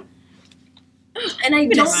sensitive. Yeah. And I I'm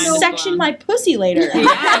don't gonna know. section my pussy later. Yeah,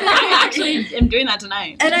 I actually am doing that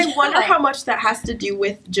tonight. And I wonder how much that has to do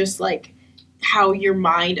with just like how your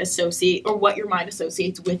mind what your mind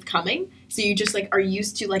associates with coming. So you just like are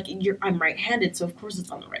used to like I'm right-handed, so of course it's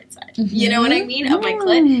on the right side. You know what I mean? Of my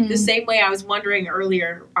clit. The same way I was wondering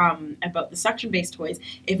earlier about the suction-based toys,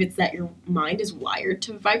 if it's that your mind is wired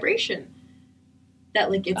to vibration. That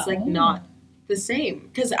like it's like not the same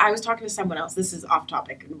because I was talking to someone else. This is off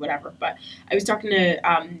topic and whatever, but I was talking to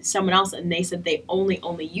someone else and they said they only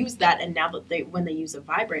use that, and now that when they use a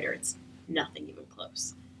vibrator, it's nothing even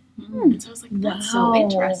close. And so I was like, that's so Wow.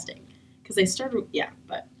 interesting because they started,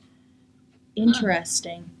 but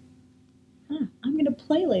Interesting. Huh. I'm gonna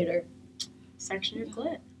play later. section your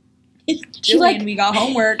clit. She like- we got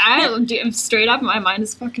homework. Straight up, my mind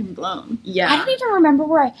is fucking blown. I Yeah. don't even remember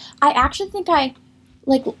where I actually think I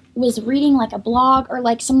like was reading like a blog or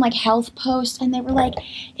like some like health post, and they were like,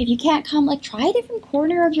 if you can't come, like try a different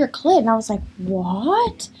corner of your clit, and I was like,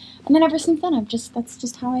 what? And then ever since then, that's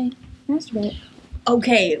just how I masturbate.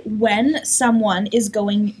 Okay, when someone is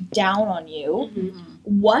going down on you,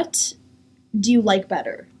 what do you like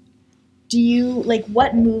better?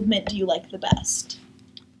 What movement do you like the best?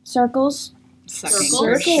 Circles, Sucking.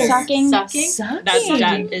 Circles. sucking. Sucking.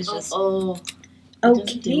 That is just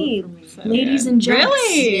Okay, so ladies good. and gents.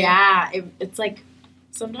 Really? Yeah, it's like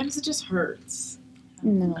sometimes it just hurts.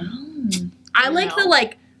 No. I like the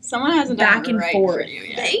like Someone hasn't back done and it right forth. for you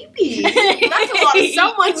yet. Baby, that's a lot of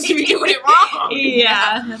someone's to be doing it wrong.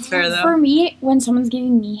 Yeah, that's fair though. For me, when someone's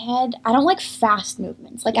giving me head, I don't like fast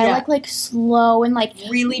movements. Like I Yeah. like slow and like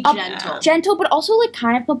Really Up- gentle. gentle, but also like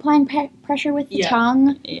kind of applying pressure with the Yeah.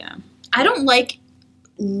 tongue. Yeah. I don't like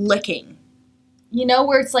licking. You know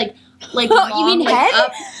where it's like You long, mean like, head?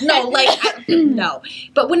 up- no, like no.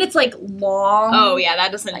 But when it's like long, Oh yeah,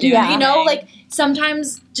 that doesn't do Yeah. anything. you know, like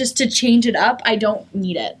sometimes just to change it up, I don't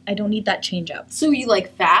need it. I don't need that change up. So you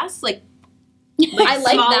like fast? Like I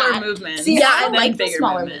like smaller that. movements. Yeah, I than like the bigger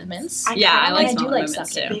smaller movements. movements. I Yeah, kinda I I like do smaller like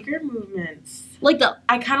movements sucking. too. bigger movements. Like the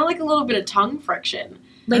I kind of like a little bit of tongue friction.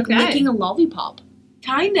 Okay. licking a lollipop.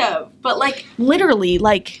 Kind of. But like Literally,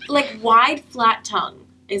 like wide, flat tongue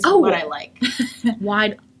is Oh. what I like.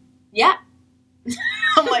 wide. Yeah.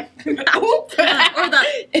 I'm like, Or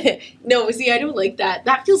the no, see, I don't like that.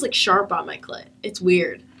 That feels like sharp on my clit. It's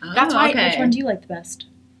weird. That's why- Which one do you like the best?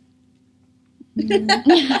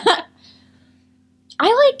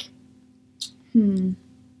 I like.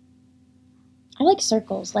 I like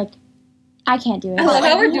circles. Like, I can't do it. I love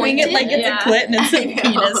how like we're doing it like it's Yeah. a clit and it's a I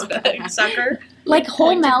know. penis sucker. Like whole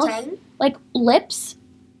Pointed mouth, tongue? like lips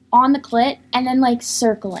on the clit, and then like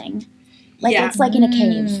circling. Like Yeah. it's like in a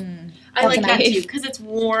cave. I like That's that nice. too because it's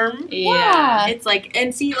warm. Yeah. It's like,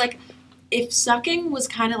 and see, like, if sucking was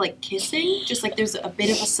kind of like kissing, just like there's a bit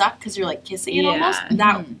of a suck because you're like kissing it Yeah.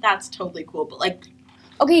 almost. That's totally cool. But like,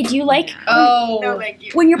 Okay, do you like Oh, no, thank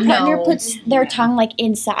you. when your partner No. puts their tongue like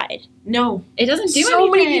inside? No, It doesn't do so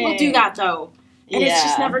anything. many people do that though, and it's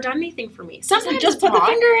just Yeah. never done anything for me. Sometimes Just it's put the hot.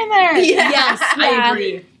 finger in there. Yeah. Yes, I Yeah.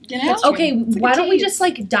 agree. You know? Okay, It's like why a don't we tease. just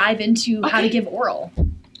like dive into how to Okay. give oral?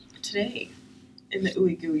 Today, in the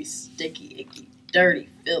ooey gooey, sticky, icky, dirty,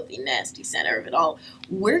 filthy, nasty center of it all,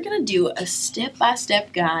 we're gonna do a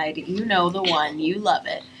step-by-step guide. You know the one, you love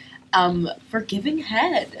it. For giving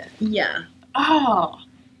head. Yeah, Oh,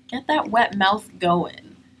 get that wet mouth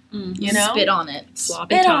going. You know, spit on it.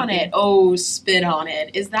 Sloppy spit on toppy. it. Oh, spit on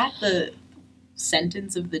it. Is that the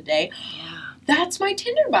sentence of the day? Yeah. That's my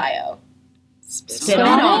Tinder bio. Spit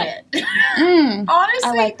on on it? it. Mm. Honestly,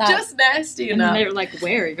 I like that. just nasty And then enough. they're like,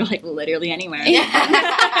 where? You're like, literally anywhere. Yeah.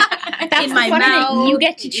 That's In the my funny thing, mouth. you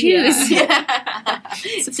get to choose.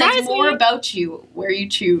 It Surprise says more me. about you where you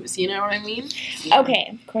choose. You know what I mean?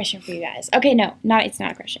 Okay, question for you guys. Okay, no, it's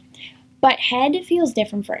not a question. But head feels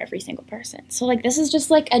different for every single person. So like this is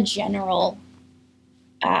just like a general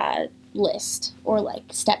list or like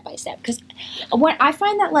step by step. Because what I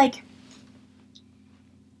find that like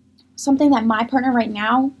something that my partner right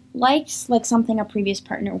now likes, like something a previous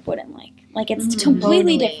partner wouldn't like. Like it's Mhm.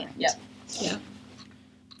 completely Totally. different. Yep. Yeah.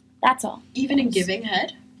 That's all. Even in giving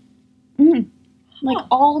head. Mhm. Like Huh.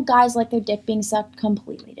 all guys like their dick being sucked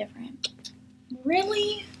completely different.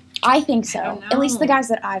 Really? I think so. I don't At least the know. guys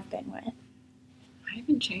that I've been with. I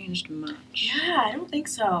haven't changed much. Yeah, I don't think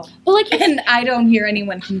so. But like if And I don't hear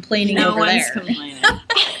anyone complaining No over one's there. complaining. but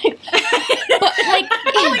like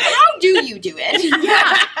Like, how do you do it?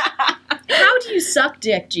 Yeah. How do you suck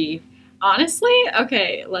dick, G? Honestly,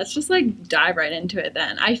 okay, let's just like dive right into it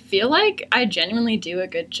then. I feel like I genuinely do a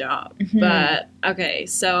good job. But okay,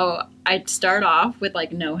 so I start off with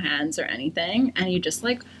like no hands or anything, and you just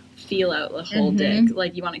like feel out the whole Mhm. dick.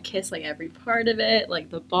 Like you want to kiss like every part of it, like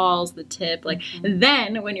the balls, the tip. Like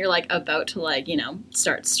then when you're like about to like, you know,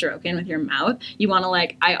 start stroking with your mouth, you want to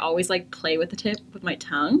like, I always like play with the tip with my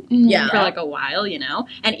tongue Yeah. for like a while, you know?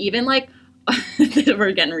 And even like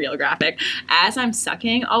we're getting real graphic. As I'm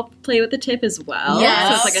sucking, I'll play with the tip as well. Yes.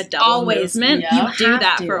 So it's like a double Always. movement. Yeah. You Do have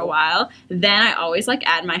that to. for a while. Then I always like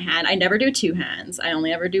add my hand. I never do 2 hands. I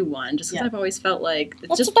only ever do 1 just because Yeah. I've always felt like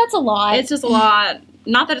it's That's a lot. it's just a lot.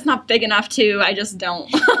 Not that it's not big enough to, I just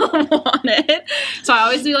don't want it. So I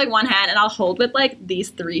always do like 1 hand and I'll hold with like these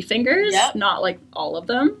 3 fingers, Yep. not like all of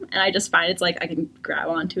them. And I just find it's like I can grab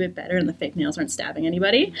onto it better and the fake nails aren't stabbing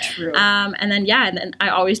anybody. True. And then and then I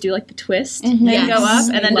always do like the twist Mhm. and Yes. go up.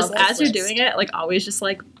 And then Love just the as you're twist. doing it, like always just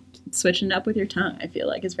like switching it up with your tongue, I feel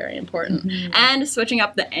like is very important. Mhm. And switching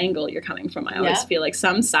up the angle you're coming from. I always Yeah. feel like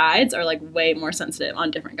some sides are like way more sensitive on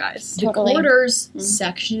different guys. The Totally. quarters Mhm.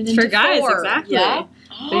 sectioned into For guys, 4. exactly. Yeah.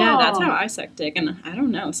 But yeah, that's Oh. how I suck dick, and I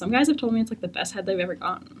don't know. Some guys have told me it's like the best head they've ever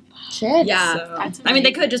gotten. Shit. Yeah. So, That's I mean, they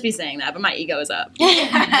amazing. could just be saying that, but my ego is up.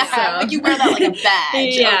 Like you wear that like a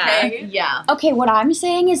badge, Yeah. okay? Yeah. Okay, what I'm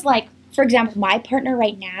saying is like, for example, my partner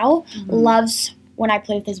right now loves when I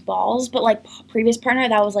play with his balls, but like previous partner,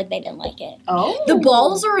 that was like they didn't like it. Oh. The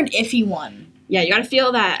balls are an iffy one. Yeah, you gotta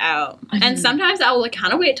feel that out. And sometimes I'll like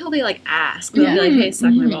kind of wait till they like ask. They'll Yeah. be like, "Hey,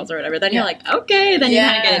 suck my Mhm. balls" or whatever. Then Yeah. you're like, "Okay." Then you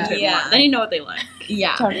kind of get into it Yeah. more. Then you know what they like.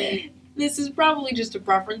 Yeah. Totally. This is probably just a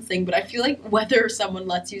preference thing, but I feel like whether someone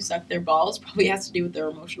lets you suck their balls probably has to do with their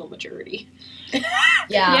emotional maturity. Yeah.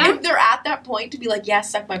 Yeah. If they're at that point to be like, yeah,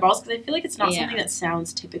 suck my balls, because I feel like it's not Yeah. something that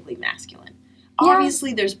sounds typically masculine. Yeah.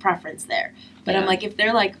 Obviously, there's preference there. But I'm Yeah. like, if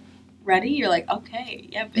they're like, ready, you're like, okay,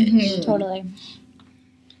 yeah, bitch. Mhm. Totally.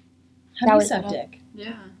 How That do you was- suck dick?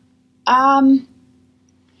 Yeah.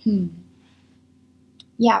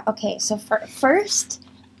 Yeah. Okay. So first,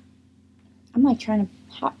 I'm like trying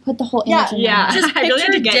to put the whole Yeah, image in my Yeah. mind. Just I really picture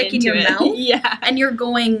have to the get dick in into your it. mouth. Yeah. And you're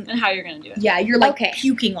going, And how you're gonna do it. yeah, you're like Okay.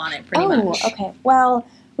 puking on it pretty Oh, much. okay. Well,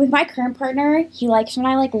 with my current partner, he likes when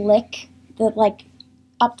I like lick the like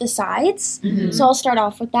up the sides. Mhm. So I'll start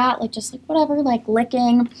off with that, like just like whatever, like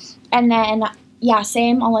licking, and then yeah,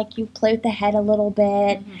 same. I'll like you play with the head a little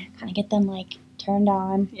bit, kind of get them like turned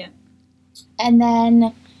on. Yeah. And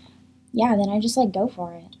then yeah, then I just like go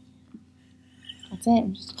for it. That's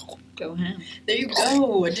it. Just- Go ham. There you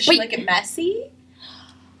go. Does she Wait. like it messy?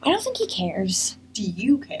 I don't think he cares. Do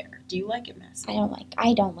you care? Do you like it messy?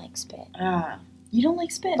 I don't like spit. Ah. You don't like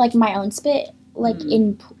spit. Like my own spit, like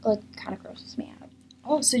in like kind of grosses me out.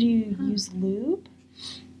 oh, so do you use lube?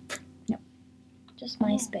 Just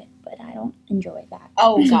my spit, but I don't enjoy that.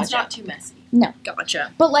 Oh, So it's gotcha. not too messy.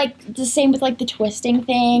 Gotcha. But like the same with like the twisting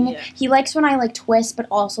thing. Yeah. He likes when I like twist, but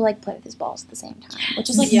also like play with his balls at the same time, which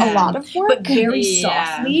is like Yeah. a lot of work. But very Yeah.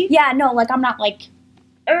 softly. yeah, no, like I'm not like,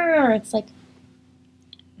 it's like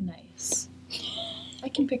Nice. I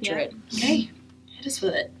can picture Yeah. it. Okay. Hit us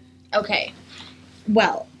with it. Okay.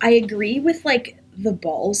 Well, I agree with like the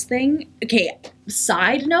balls thing. Okay,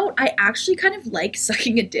 side note, I actually kind of like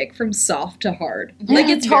sucking a dick from soft to hard. Like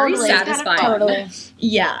it's totally. very It's kind of satisfying. fun. totally.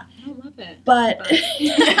 Yeah, I love it. but To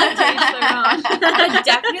each their own.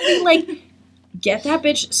 definitely like get that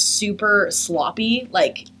bitch super sloppy,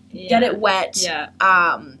 like get it wet. Yeah.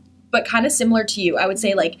 But kind of similar to you, I would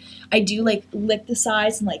say like I do like lick the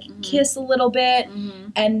sides and like Mhm. kiss a little bit, Mm-hmm.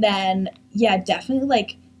 and then yeah, definitely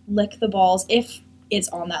like lick the balls if it's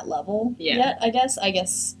on that level Yeah. yet. I guess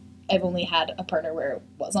I've only had a partner where it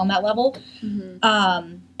was on that level. Mm-hmm.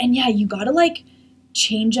 And yeah, you gotta like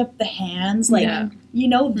change up the hands, like Yeah. you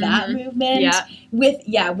know that Mhm. movement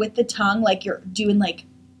Yeah. with the tongue, like you're doing like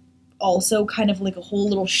also kind of like a whole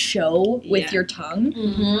little show with Yeah. your tongue.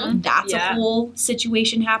 Mm-hmm. That's Yeah. a whole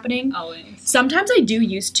situation happening. Always. Sometimes I do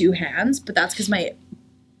use 2 hands, but that's because my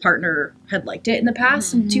partner had liked it in the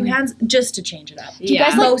past. Mhm. 2 hands just to change it up. you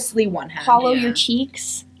guys, like, Mostly 1 hand. Hollow Yeah. your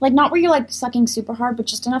cheeks, like not where you're like sucking super hard, but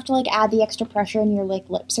just enough to like add the extra pressure, and your like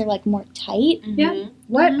lips are like more tight. Yeah.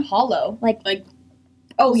 What? Mhm. Hollow? Like-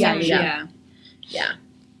 Oh yeah, So, yeah, yeah.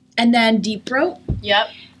 And then deep throat. Yep.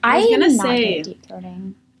 I was I'm gonna not say- good at deep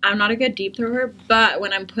throating. I'm not a good deep thrower, but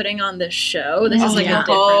when I'm putting on this show, this is Oh, like yeah. a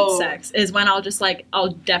different Oh. sex. Is when I'll just like I'll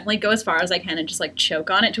definitely go as far as I can and just like choke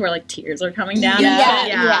on it to where like tears are coming down. and Yeah,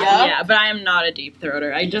 shit. yeah. yeah. But I am not a deep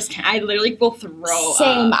throater. I just can't, I literally will throw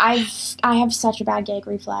Same. up. I have such a bad gag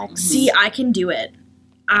reflex. See, I can do it.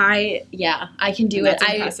 I can do And it.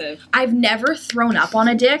 that's impressive. I've never thrown up on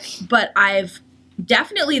a dick, but I've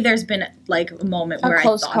definitely there's been like a moment A where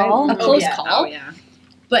close I thought call? a close yeah. call, Oh yeah.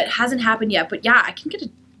 but it hasn't happened yet. But yeah, I can get a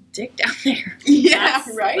dick down there. Yeah,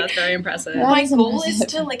 That's very impressive. Yeah. My is goal is impressive.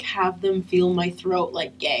 to like have them feel my throat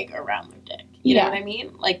like gag around their dick. You know Yeah. what I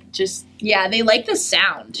mean? Like, just Yeah, they like the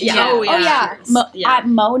sound. Yeah. Oh, yeah. Oh yeah, Yeah.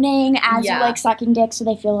 moaning as Yeah. you like sucking dick, so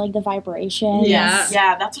they feel like the vibration. Yeah.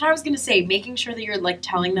 yeah, that's what I was gonna say. Making sure that you're like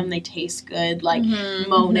telling them they taste good, like Mhm.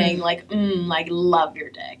 moaning, like like love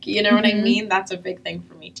your dick. You know what I Mhm. mean? That's a big thing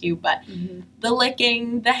for me too. But the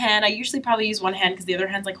licking, the hand, I usually probably use one hand because the other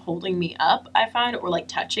hand's like holding me up. I find, or like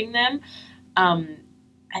touching them, and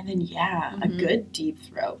then a Mhm. good deep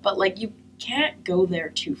throat. But like you can't go there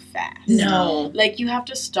too fast. No. Like you have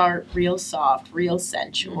to start real soft, real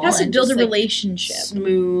sensual. It has to and build just, a like, relationship.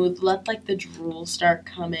 smooth. Let like the drool start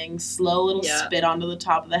coming. Slow little Yeah. spit onto the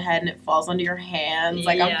top of the head, and it falls onto your hands.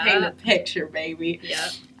 Like I'm Yeah. painting a picture, baby. Yeah.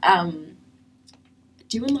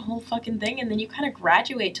 Doing the whole fucking thing, and then you kind of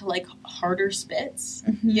graduate to like harder spits.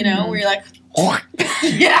 Mhm. You know, where you're like, yeah,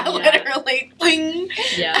 Yeah. literally, bling.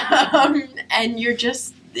 Yeah. And you're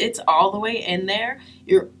just, it's all the way in there.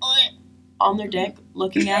 You're on their dick,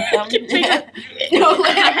 looking at them. No,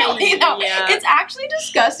 literally, no. Yeah. It's actually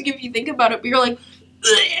disgusting if you think about it, but you're like,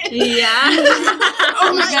 Yeah.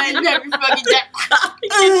 oh my god, you have your fucking dick.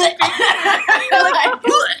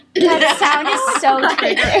 That sound is so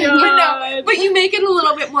triggering. But no, but you make it a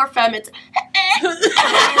little bit more femme. It's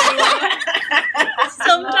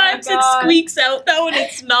Sometimes Oh my it God. squeaks out though, and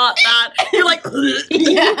it's not that. You're like, yeah,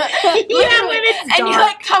 when it's and you dark.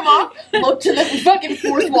 like come off, look to the fucking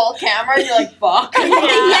fourth wall camera, and you're like, fuck.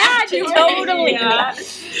 Yeah, Do it. totally. Yeah.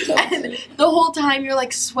 And the whole time you're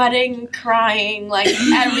like sweating, crying, like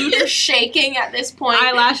you're shaking at this point.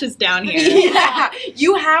 Eyelashes down here. Yeah,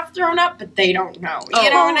 you have thrown up, but they don't know. You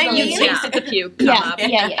know what I You mean? tasted the puke come Yeah, up yeah,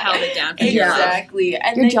 and yeah. held it down. for Yeah. Exactly.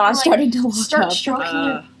 And Your then jaw's you, like, starting to lock start up. stroking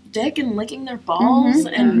their dick and licking their balls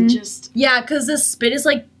Mhm, and mhm. just Yeah, because the spit is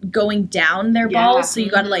like going down their Yeah. balls, so you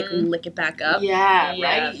gotta like Mhm. lick it back up. yeah,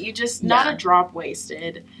 Yeah. right. You just not Yeah. a drop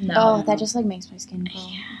wasted. No. Oh, that just like makes my skin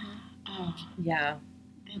crawl. Oh, Yeah.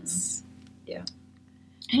 it's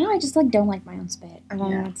I know. I just like don't like my own spit. I don't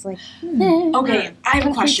know. Yeah. It's like okay. I have a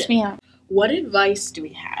it freaks question. me out. What advice do we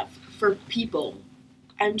have for people?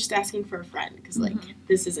 I'm just asking for a friend because like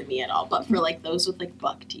this isn't me at all, but for like those with like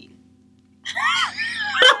buck teeth.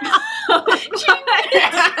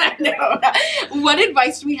 No. What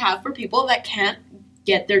advice do we have for people that can't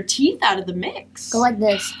get their teeth out of the mix? Go like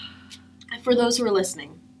this. For those who are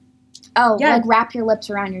listening. Oh, Yeah. like wrap your lips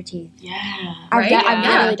around your teeth. Yeah. I've, Right? I've Yeah.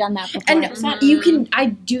 literally done that before. And Mhm. you can, I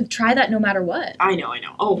do try that no matter what. I know.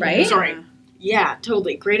 Oh, Right? Sorry. Yeah,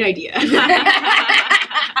 totally. Great idea.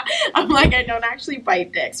 I'm like, I don't actually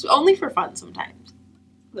bite dicks. Only for fun sometimes.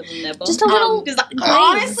 Little nibble. just a little.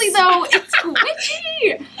 Honestly, though, it's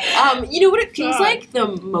twitchy. You know what it feels God. like? The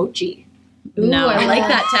mochi. Ooh, No. I like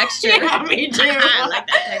that texture. Yeah, me too. I like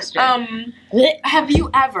that texture. Have you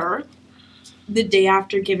ever, the day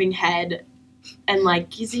after giving head, and like,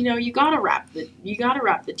 'cause, you know, you gotta wrap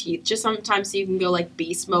the teeth just sometimes so you can go like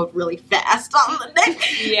beast mode really fast on the neck.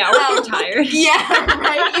 Yeah, we're Um, tired. Yeah,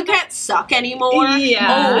 right. You can't suck anymore.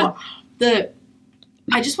 Yeah. Oh,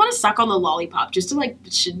 I just want to suck on the lollipop just to like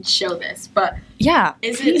show this, but Yeah,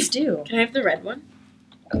 is please it? do. Can I have the red one?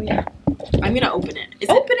 Oh yeah. I'm gonna open it. Is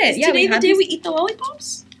Open it. Is Yeah, today we the have day these- we eat the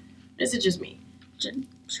lollipops? Or is it just me?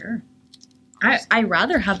 Sure. I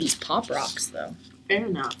rather have these pop rocks though. Fair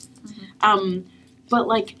enough. But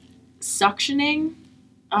like suctioning.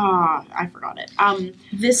 I forgot it.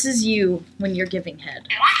 This is you when you're giving head.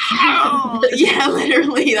 Yeah,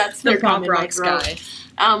 literally. That's The their pop comment in my rocks throat.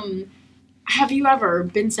 guy. Have you ever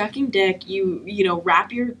been sucking dick? You know,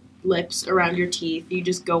 wrap your lips around your teeth. You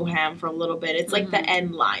just go ham for a little bit. It's like the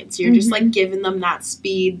end line. So you're just like giving them that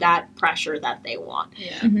speed, that pressure that they want.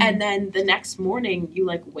 Yeah. Mhm. And then the next morning, you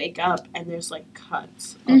like wake up and there's like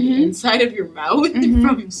cuts on the Mhm. inside of your mouth Mhm.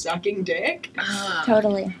 from sucking dick.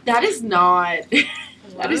 Totally. That is not.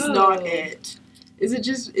 That is not Whoa. it. Is it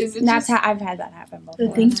just? Is it That's just? how I've had that happen before.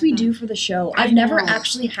 The things we do for the show. I I've never know.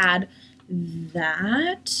 actually had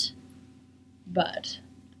that, but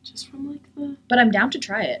Just from like the. I'm down to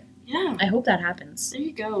try it. Yeah. I hope that happens. There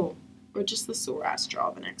you go. Or just the sore ass jaw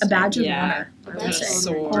the next A time. badge of Yeah. honor. A I badge would of say.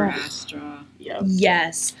 Sore Oh. ass straw. Yep.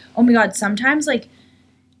 Yes. Oh my god, sometimes like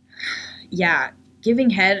yeah,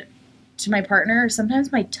 giving head to my partner,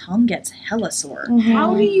 sometimes my tongue gets hella sore. Mhm.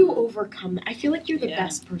 How do you overcome that? I feel like you're the Yeah.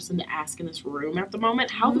 best person to ask in this room at the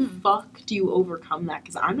moment. How the fuck do you overcome that?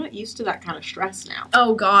 Because I'm not used to that kind of stress now.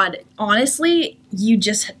 Oh god, honestly, you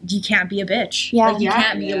can't be a bitch. Yeah. Like you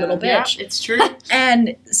can't be a little Yeah, bitch. it's true.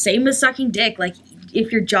 And same with sucking dick. Like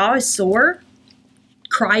if your jaw is sore,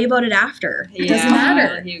 cry about it after. It doesn't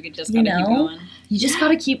matter. You could just You gotta keep know? going. You just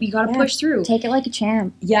gotta you gotta Yeah. push through. Take it like a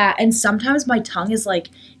champ. Yeah, and sometimes my tongue is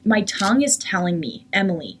telling me,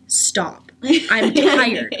 Emily, stop. I'm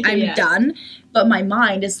tired. I'm Yeah. done. But my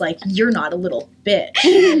mind is like, you're not a little bitch.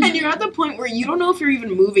 And you're at the point where you don't know if you're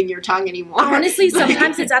even moving your tongue anymore. Honestly,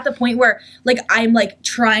 sometimes it's at the point where, like, I'm, like,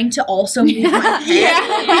 trying to also move my head.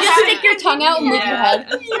 Yeah. You just stick your tongue out and move your head.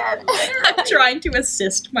 Yeah. I'm trying to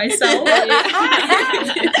assist myself.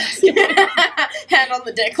 Hand on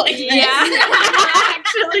the dick like this.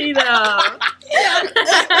 Actually, though.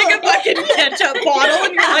 Like a fucking ketchup bottle,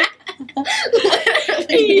 and you're like,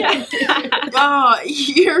 Yeah. Oh,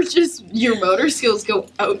 your motor skills go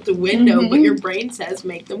out the window, but your brain says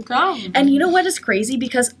make them come. and you know what is crazy?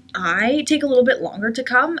 Because I take a little bit longer to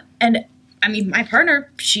come, and I mean, my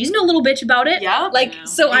partner, she's no little bitch about it. Yeah. Like, Yeah.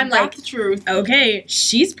 so I'm like, the truth. okay,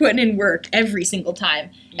 she's putting in work every single time.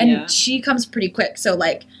 And Yeah. she comes pretty quick. So,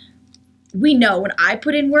 like, we know when I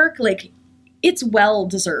put in work, like, it's well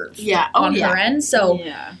deserved Yeah. on her end. So,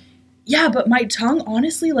 Yeah. yeah, but my tongue,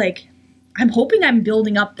 honestly, like, I'm hoping I'm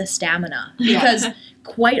building up the stamina. Yeah. Because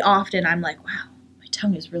quite often I'm like, wow, my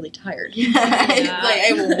tongue is really tired. Yeah. Yeah. Like,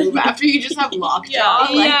 I will move after you just have lockjaw.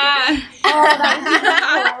 Like, Yeah. Oh,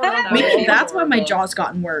 that would be Maybe be that's why my horrible. jaw's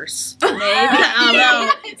gotten worse. Maybe. I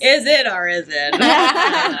don't know. Is it or is it?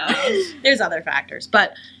 I don't know. There's other factors,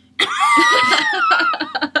 but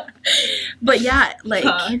but yeah, like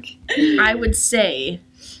Fuck. I would say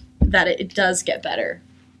that it does get better,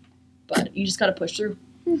 but you just gotta push through.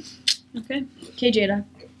 Okay. Okay, Jada,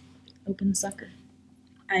 open the sucker.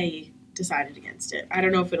 I decided against it. I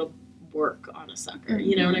don't know if it'll work on a sucker.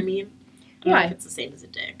 You know what I mean? I don't know Why? if it's the same as a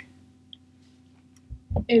dick.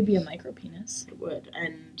 It would be a micro penis. It would.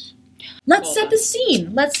 And Let's Well set the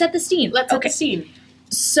scene. Let's set the scene. let's set okay. the scene.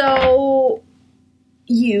 So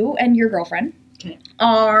you and your girlfriend Okay.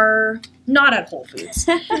 are not at Whole Foods.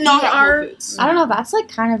 Not at Our- Whole Foods. I don't know. That's like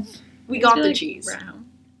kind of. We got the Like, cheese. round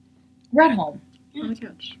We're at home on the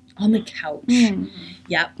couch. on the couch.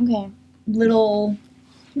 Yep. Okay. Little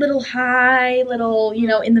high, little,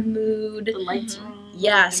 in the mood. The lights are on.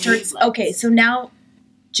 Yeah, the starts. mood lights. Okay, so now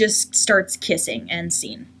just starts kissing and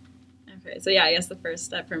scene. Okay, so yeah, I guess the first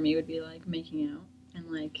step for me would be like making out and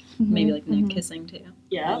like maybe like neck kissing too.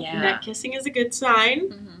 Yeah. Yeah. Neck kissing is a good sign.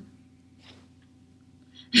 Mm-hmm.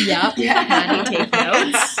 Yep. Maddie, take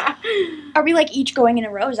notes. Are we like each going in a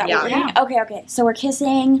row? Is that Yeah. what we're doing? Okay. So we're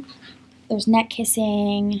kissing. There's neck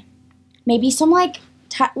kissing. Maybe some like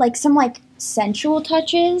sensual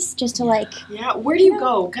touches, just to like. Yeah, where do you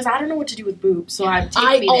go? Because I don't know what to do with boobs, so I'm taking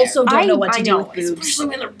I me also there. don't know what to I do know, with boobs. especially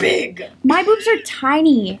when they're big. My boobs are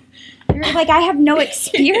tiny. You're like I have no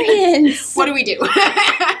experience. What do we do?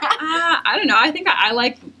 I don't know. I think I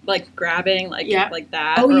like grabbing like Yeah. like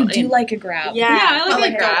that. Oh, or, you do like a grab. Yeah. Yeah, I like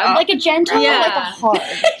like a grab. Like a gentle, or like a Yeah. hard.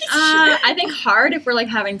 I think hard if we're like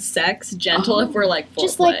having sex, gentle if we're like full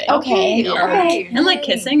Just like play. okay. Okay. And like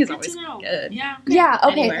kissing is Good always to know. good. Yeah. Yeah.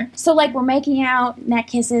 Okay. Anywhere. So like we're making out, neck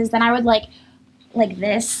kisses. Then I would like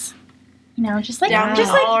this. Just like Down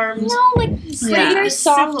just the like arms. like very Yeah.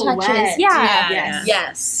 soft Silhouette. touches. Yeah. Yeah.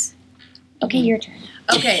 Yes. Okay, your turn.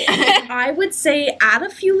 Okay. I would say add a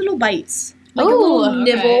few little bites, like a Ooh, little okay.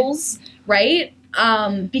 nibbles, right?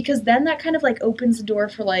 Because then that kind of like opens the door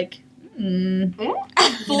for like. Full You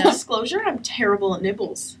know? disclosure, I'm terrible at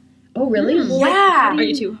nibbles. Oh really? Mm. Well, like, Yeah. how do Are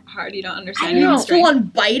you too hard? You don't I understand don't your know. strength? Full on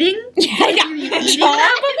biting? Yeah,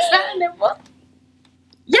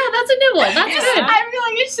 that's a nibble. That's good. I feel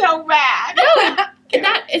like it's so bad.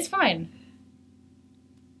 It's fine.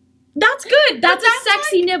 That's good. That's a that's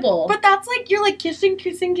sexy nibble. But that's like you're like kissing,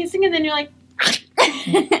 and then you're like.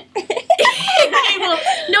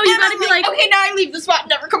 No, you gotta be like, okay, now I leave the spot, and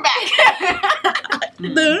never come back.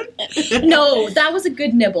 no, that was a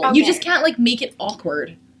good nibble. You Okay. just can't like make it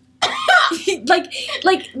awkward. like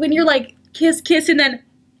when you're like kiss, and then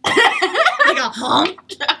like a hump.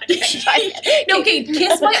 No, okay,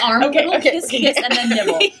 kiss my arm, Okay, little okay, kiss, okay. kiss, and then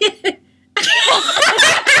nibble.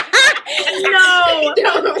 No.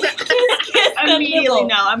 Immediately,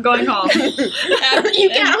 no. I'm going home. You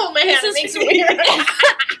can't hold my hand. It makes it weird.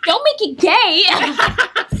 Don't make it gay.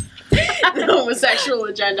 The homosexual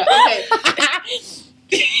agenda. Okay.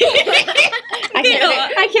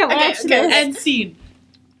 I can't watch okay. this. End scene.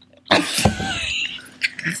 That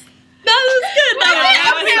was good.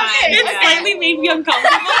 Okay. It slightly made me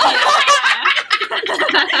uncomfortable.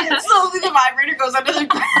 Slowly the vibrator goes under the.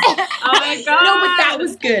 Oh my god. No, but that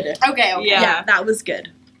was good. Okay. Yeah. Yeah, that was good.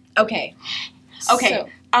 Okay. Okay. So-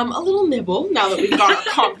 A little nibble now that we've got our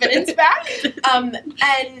confidence back.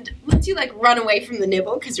 And once you like run away from the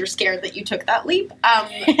nibble because you're scared that you took that leap,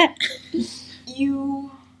 I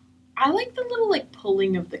like the little like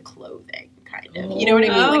pulling of the clothing kind kind of. You know what I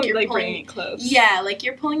mean? Oh, Like you're like pulling, bringing it close. yeah, like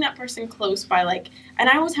you're pulling that person close by like, and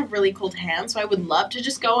I always have really cold hands, so I would love to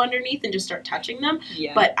just go underneath and just start touching them,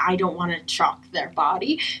 Yeah. but I don't want to shock their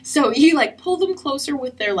body. So you like pull them closer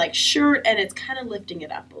with their like shirt, and it's kind of lifting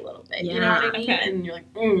it up a little bit. You know what I mean? Okay. And you're like,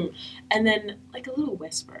 and then like a little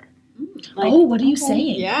whisper. Mm. Like, Oh, what are you Okay.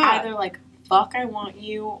 saying? Yeah. either like fuck I want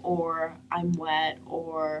you, or I'm wet,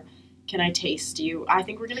 or can I taste you? I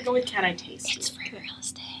think we're gonna go with can I taste It's for real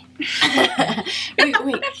estate. you.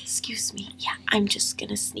 wait, excuse me. Yeah, I'm just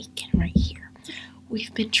gonna sneak in right here.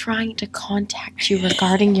 We've been trying to contact you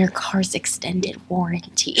regarding your car's extended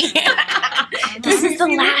warranty. This is the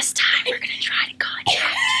last time we're gonna try to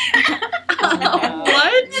contact. Oh,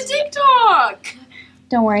 What? The TikTok.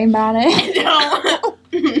 Don't worry about it. No.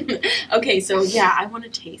 Okay, so yeah, I want to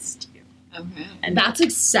taste you. Okay. And That's a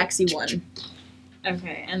sexy one.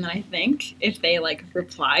 Okay, and then I think if they like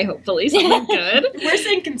reply, hopefully something good. we're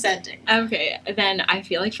saying consenting. Okay, then I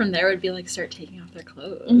feel like from there would be like start taking off their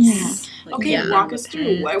clothes. Yeah. Like, Okay, Yeah. walk us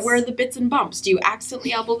through. pants. Where are the bits and bumps? Do you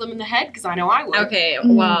accidentally elbow them in the head? Because I know I would. Okay,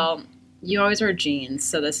 well, you always wear jeans,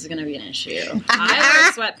 so this is gonna be an issue.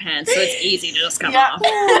 I wear sweatpants, so it's easy to just come Yeah. off.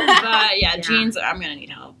 But yeah, Yeah. jeans, I'm gonna need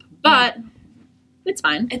help. But it's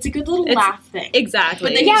fine. It's a good little It's- laugh thing. Exactly.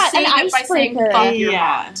 But then Yeah, you save an it by saying icebreaker. fuck you're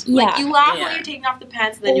Yeah. hot. Yeah. Like you laugh Yeah. while you're taking off the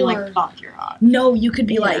pants, and then you're Or- like, fuck you're hot. No, you could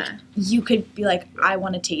be Yeah. like, I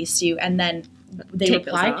want to taste you, and then they Take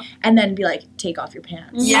those reply, off. and then be like, take off your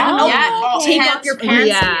pants. Yeah, Oh, yeah. Oh, Take pants off your free. pants.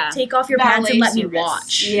 Yeah. Take off your pants and Valet let me service.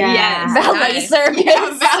 watch. Yeah. Yes. Valet Nice. service.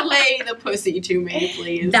 Yeah, valet the pussy to me,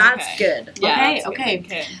 please. That's Okay. good. Yeah, Okay, that's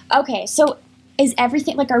good. okay. Okay, so is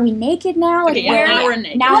everything like? Are we naked now? Like Okay, yeah, where? now we're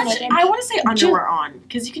naked. Now Let's- naked. I want to say underwear on,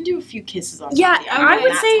 because you can do a few kisses on. Yeah, top of the I underwear,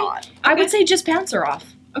 would and say- that's hot. I would say just pants are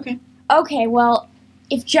off. Okay, well,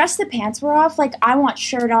 if just the pants were off, like I want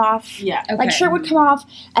shirt off. Yeah. Okay. Like shirt would come off,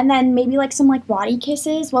 and then maybe like some like body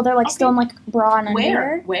kisses while they're like still in like bra and Where?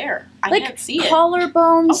 underwear. Where? I Like can't see it.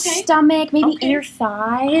 collarbones, Okay. stomach, maybe Okay. inner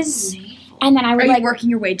thighs, Navel. and then I Are would you like working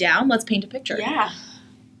your way down? Let's paint a picture. Yeah.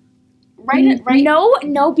 Right. Right. No,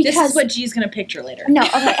 This because is what G's gonna picture later. no.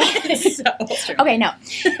 Okay. So, Okay, no.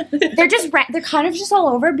 They're just they're kind of just all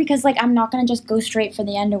over because like I'm not gonna just go straight for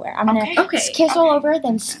the underwear. I'm gonna Okay. okay. just kiss all over,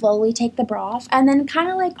 then slowly take the bra off, and then kind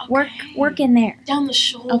of like work in there. Down the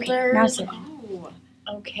shoulders. now it's Oh.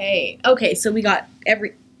 Okay. Okay, so we got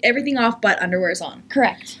everything off but underwear's on.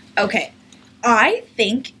 Correct. Okay. I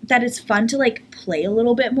think that it's fun to like play a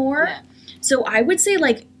little bit more. Yeah. So I would say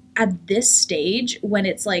like at this stage when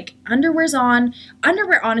it's like underwear's on,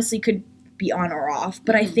 underwear honestly could be on or off,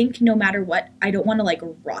 but I think no matter what, I don't want to like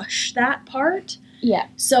rush that part. Yeah.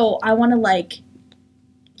 So I want to like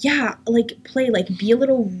play like be a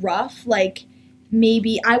little rough, like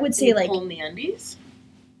maybe I would say like pulling the undies.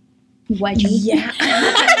 Wedgie. yeah.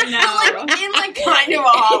 No. In like kind of a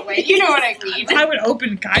hot way. You know what I mean. I would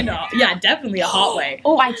open kind of definitely a hot way.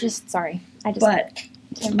 Oh, I just But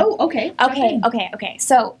okay. Okay.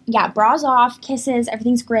 So yeah, bras off, kisses,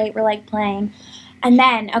 everything's great. We're like playing, and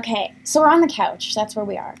then okay, so we're on the couch. That's where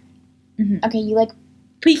we are. Mhm. Okay, you like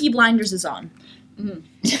Peaky Blinders is on.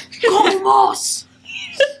 Almost.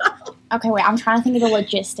 okay. Wait, I'm trying to think of the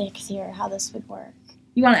logistics here, how this would work.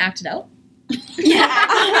 You want to act it out? Yeah.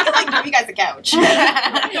 Like give you guys a couch.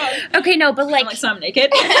 Okay, no, but Like, so I'm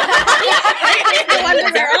naked.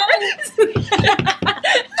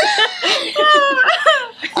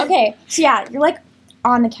 Okay, so yeah, you're like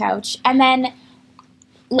on the couch, and then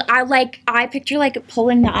I picture like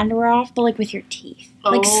pulling the underwear off, but like with your teeth,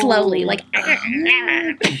 like slowly, like.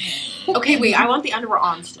 Okay, wait. I want the underwear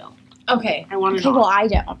on still. Okay. I want it Okay, on. well I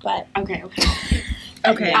don't, but Okay.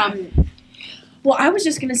 Okay. Well, I was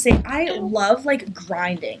just gonna say I love like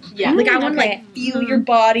grinding. Yeah. Like I want to Okay. like feel your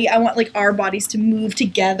body. I want like our bodies to move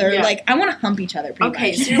together. Yeah. Like I want to hump each other. Pretty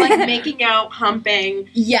Okay, much. so you're like making out, humping.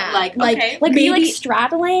 Yeah. Like, okay. like are you like maybe-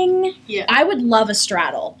 straddling? I would love a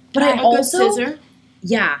straddle, but A I good also scissor.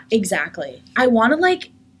 yeah, exactly. I want to like.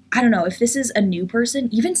 I don't know if this is a new person.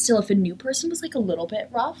 Even still, if a new person was like a little bit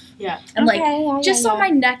rough, Yeah. and like Okay, yeah, just yeah, on my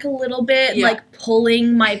neck a little bit, Yeah. like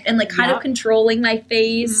pulling my and like kind Yeah. of controlling my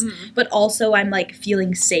face, Mhm. but also I'm like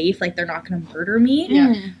feeling safe, like they're not gonna murder me.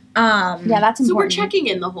 Yeah. Yeah, that's So we're important. checking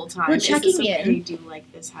in the whole time. We're Is checking this okay? in. Do you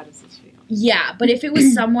like this? How does this feel? Yeah, but if it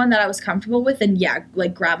was someone that I was comfortable with, then yeah,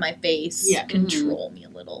 like grab my face, Yeah. control me a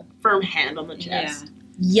little. Firm hand on the Yeah. chest.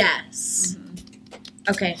 Yes.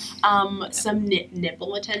 Okay. Some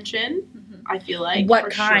nipple attention. I feel like. What for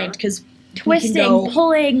kind? Sure. Because Twisting,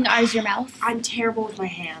 pulling, eyes your mouth. I'm terrible with my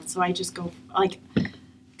hands, so I just go like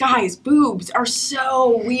guys, boobs are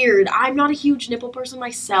so weird. I'm not a huge nipple person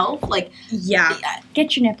myself. Like, Yeah.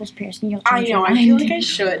 Get your nipples pierced and you'll I change know, your I feel mind. like I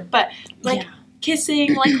should, but like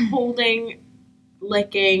kissing, like holding,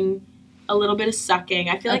 licking, a little bit of sucking.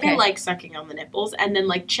 I feel like I Okay. like sucking on the nipples, and then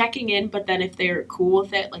like checking in, but then if they're cool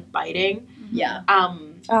with it, like biting. Yeah.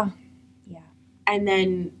 Oh, yeah. And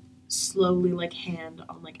then slowly like hand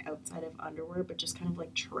on like outside of underwear, but just kind of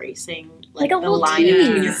like tracing Like a the little line in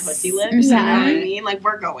between your tease. pussy lips. You know what I Yeah. mean? Like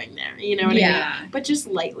we're going there. You know what I mean? Yeah. But just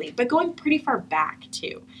lightly, but going pretty far back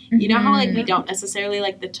too. You know how like we Mhm. don't necessarily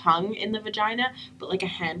like the tongue in the vagina, but like a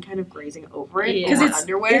hand kind of grazing over it Yeah. because Because it's it's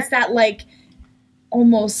underwear. it's that like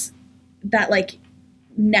almost that like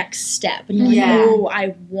next step, and you're like, Yeah. oh,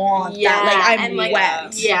 I want that. Like I'm and, like,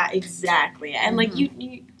 wet. Yeah, exactly. And like Mhm.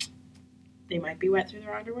 you, they might be wet through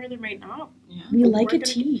their underwear. They might not. Yeah. We We're like a gonna-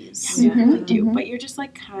 tease. Yeah, we Mhm, really do. mhm. But you're just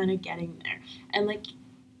like kind of getting there, and like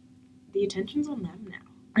the attention's on them now.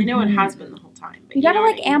 I know Mhm. it has been the whole time. But You gotta know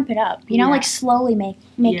what like I mean? amp it up. You know, Yeah. like slowly make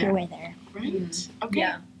Yeah. your way there. Right. Okay.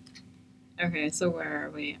 Yeah. Okay, so where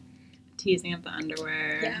are we? Teasing of the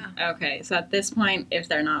underwear. Yeah. Okay, so at this point, if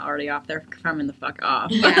they're not already off, they're coming the fuck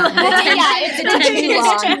off. Yeah. Yeah, it's too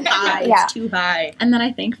long. It's too high. Yeah. It's too high. And then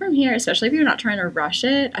I think from here, especially if you're not trying to rush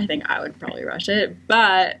it, I think I would probably rush it.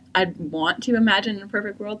 But I'd want to imagine in a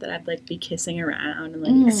perfect world that I'd like be kissing around and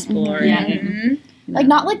like Mhm, exploring. yeah. Mhm. Like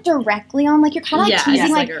not like directly on. Like you're kind of like Yeah, teasing.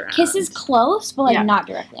 just, Like like, around. kisses close, but like Yeah. not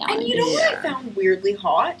directly on. And you know what I Yeah. found weirdly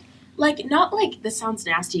hot? Like not like this sounds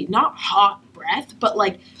nasty, not hot breath, but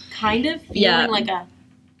like kind of feeling Yeah. like a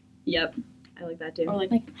Yep, I like that too. or like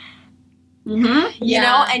Mm-hmm. you Yeah.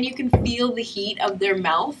 know, and you can feel the heat of their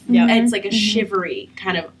mouth. Yeah. And it's like a Mhm. shivery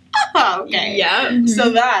kind of okay. Yeah, Mhm. So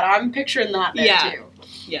that I'm picturing that there Yeah. too.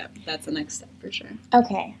 yeah, that's the next step for sure.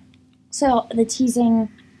 Okay, so the teasing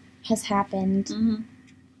has happened. Mm-hmm.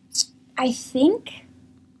 I think.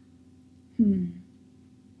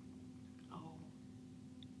 Oh.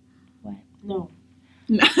 What? No.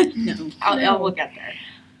 No, no. We'll get there.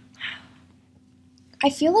 I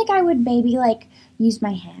feel like I would maybe like use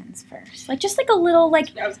my hands first, like just like a little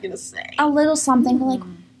I was gonna say. a little something to like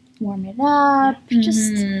warm it up.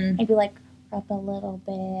 Just Mhm. maybe like rub a little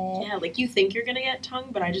bit. Yeah, like you think you're gonna get tongue,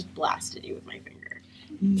 but I just blasted you with my finger.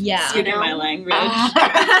 Yeah. You You know know? my language.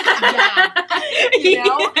 You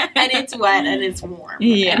know? And it's wet and it's warm.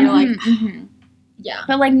 Yeah. And you're like, Mhm. Yeah.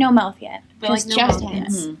 But like no mouth yet. But, like, Just no just mouth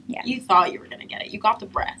hands. yet. Yeah. you thought you were gonna get it. You got the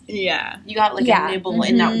breath. Yeah. You got like Yeah. a nibble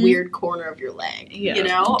in that Mhm. weird corner of your leg. Yeah. You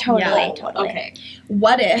know? Totally, Oh, totally. Okay.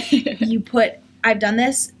 What if you put? I've done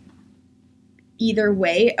this. Either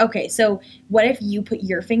way. Okay, so what if you put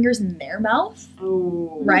your fingers in their mouth,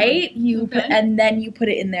 Oh. right? You Okay. put, and then you put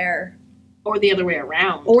it in their, Or the other way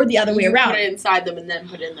around. or the other way You around. Put it inside them and then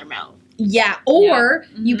put it in their mouth. Yeah, or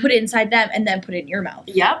you Mhm. put it inside them and then put it in your mouth.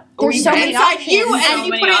 Yep. Or There's you so put it many inside options. you So and you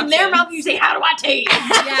many put it in their options. mouth and you say, how do I taste?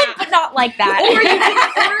 Yeah. But not like that.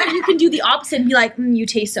 or you can do the opposite and be like, you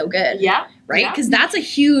taste so good, Yeah. right? Yeah. Because that's a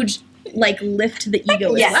huge like lift to the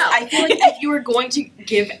ego Yes, as well. I feel like if you were going to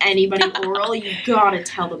give anybody oral, you gotta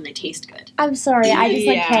tell them they taste good. I'm sorry, I just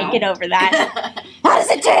like Yeah. can't get over that. How does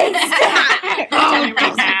it taste?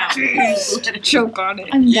 Choke on it.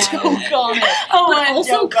 I'm done. Choke on it. Oh, But and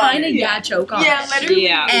also choke on kind of it. choke on Yeah, it. literally.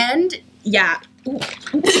 Yeah. And yeah.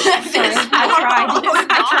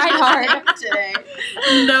 I tried hard. today.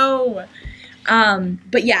 No.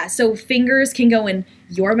 But yeah, so fingers can go in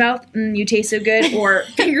your mouth, you taste so good, or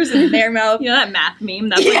fingers in their mouth. You know that math meme?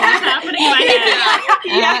 That's like what's happening in my head.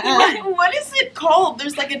 Yeah. What is it called?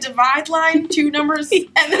 There's like a divide line, two numbers, and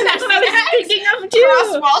then That's there's what I was the thinking of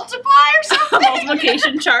cross too. multiply or A something.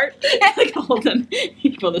 multiplication chart. Like all of them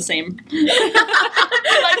equal the same.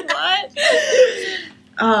 Like what?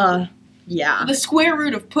 Yeah. The square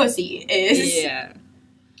root of pussy is Yeah.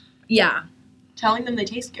 Yeah. telling them they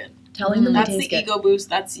taste good. Telling them That's they the taste good. ego boost.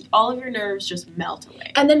 That's all of your nerves just melt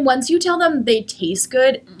away. And then once you tell them they taste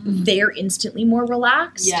good, Mhm. they're instantly more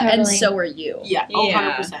relaxed, Yeah. and Totally. so are you. Yeah,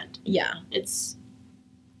 Yeah. 100%. Yeah. It's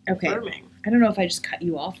Okay. affirming. I don't know if I just cut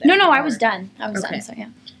you off there. No, I or- was done. I was Okay. done. So yeah.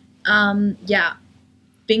 Yeah.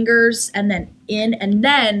 Fingers and then in and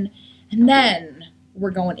then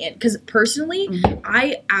we're going in. Because personally, Mhm.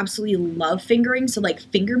 I absolutely love fingering. So like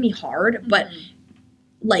finger me hard, but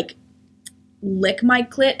like lick my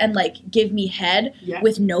clit and like give me head Yeah.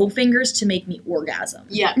 with no fingers to make me orgasm.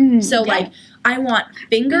 Yeah. So Yeah. like I want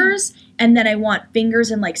fingers and then I want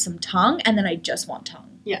fingers and like some tongue and then I just want tongue.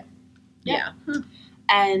 Yeah. Yeah.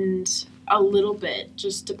 And a little bit,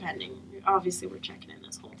 just depending. Obviously, we're checking in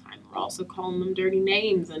this whole time we're also calling them dirty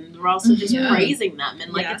names, and we're also just Yeah. praising them,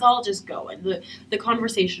 and like Yeah. it's all just going. The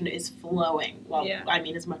conversation is flowing. Well, Yeah. I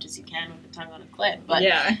mean, as much as you can with the tongue on a clit, but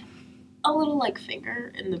yeah. a little like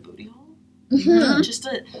finger in the booty hole. Mhm. Just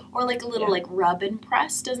or like a little Yeah. like rub and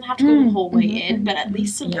press, doesn't have to go the whole way Mhm, in, but at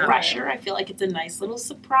least some Yeah. pressure. I feel like it's a nice little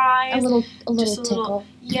surprise. A little Just a little- tickle.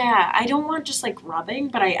 Yeah, I don't want just like rubbing,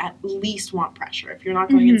 but I at least want pressure. If you're not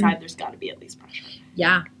going Mhm. inside, there's got to be at least pressure.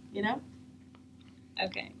 Yeah. You know?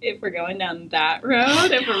 Okay, if we're going down that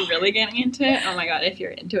road, if we're really getting into it, oh my god, if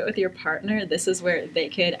you're into it with your partner, this is where they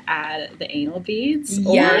could add the anal beads,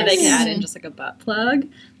 or Yes. they could add in just like a butt plug.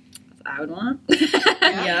 That's what I would want.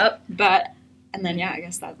 Yep. But, and then yeah, I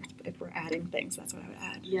guess that if we're adding things, that's what I would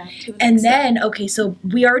add. Yeah. To the And next step. then, okay, so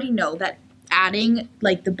we already know that adding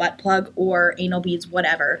like the butt plug or anal beads,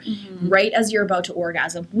 whatever, Mhm. right as you're about to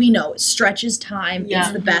orgasm, we know it stretches time. Yeah.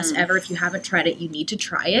 It's the best Mhm. ever. If you haven't tried it, you need to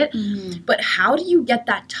try it. Mhm. But how do you get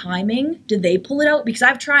that timing? Do they pull it out? Because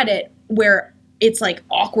I've tried it where it's like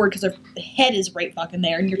awkward because their head is right fucking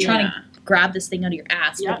there and you're trying to grab this thing out of your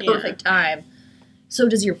ass at the Yeah. perfect time. So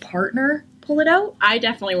does your partner pull it out? I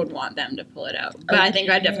definitely would want them to pull it out. But I think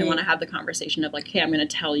I definitely Okay. want to have the conversation of like, hey, I'm going to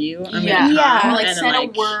tell you. I'm Yeah. going to Yeah. come. Or like and set then, a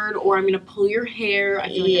word, or I'm gonna pull your hair. I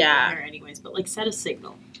feel like I Yeah. pull hair anyways, but like set a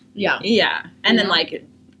signal. Yeah. Yeah. And then Yeah. like,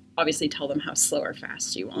 obviously tell them how slow or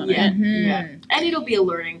fast you want Yeah. it. Mhm. And it'll be a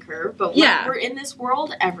learning curve, but when Yeah. we're in this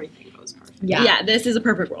world, everything goes perfect. Yeah. This is a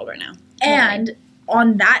perfect world right now. And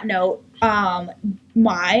on that note,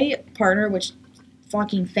 my partner, which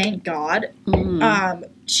fucking thank God,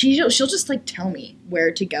 she'll just like tell me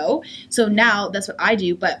where to go. So now that's what I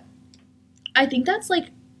do. But I think that's like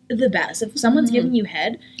the best. If someone's Mhm. giving you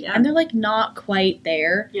head Yeah. and they're like not quite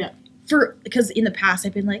there, Yeah. because in the past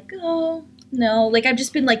I've been like, oh no, like I've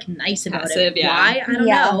just been like nice about Passive, it. yeah. Why? I don't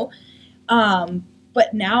Yeah. know.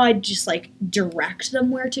 But now I just like direct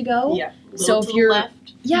them where to go. Yeah. So Little if to the you're- left.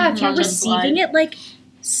 Yeah, if Mhm. you're Touch and receiving it, like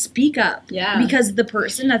speak up. Yeah. Because the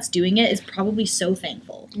person that's doing it is probably so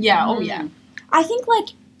thankful. Yeah. Oh Mhm. yeah. I think like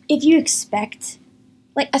if you expect,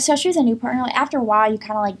 like especially with a new partner, like after a while you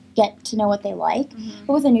kind of like get to know what they like. Mhm.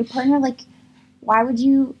 But with a new partner, like why would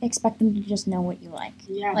you expect them to just know what you like?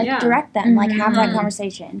 Yeah. Like Yeah. direct them, like have that Mhm.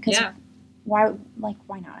 conversation. Because Yeah. why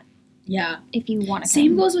not? Yeah. If you want to.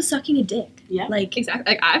 Same goes with sucking a dick. Yeah. Like, Exactly.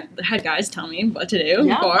 Like I've had guys tell me what to do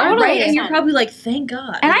Yeah. before. Totally. right? And you're 100%. probably like, thank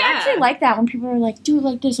God. And I Yeah. actually like that when people are like, "Do it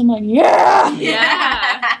like this." I'm like, "Yeah."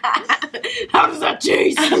 Yeah. How does that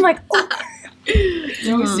taste? I'm like, "Oh."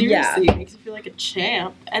 No, Mhm. seriously, it makes you feel like a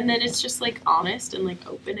champ. And then it's just like honest and like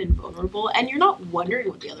open and vulnerable. And you're not wondering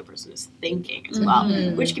what the other person is thinking as well,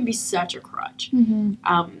 Mhm. which can be such a crutch. Mhm.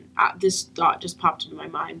 This thought just popped into my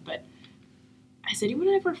mind, but has anyone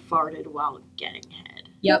ever farted while getting head?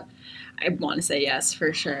 I want to say yes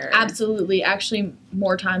for sure. Absolutely. Actually,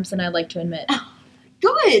 more times than I like to admit.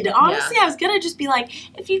 Good. Honestly, I was gonna just be like,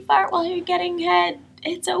 if you fart while you're getting head,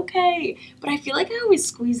 it's okay. But I feel like I always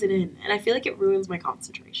squeeze it in, and I feel like it ruins my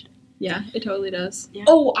concentration. Yeah, it totally does.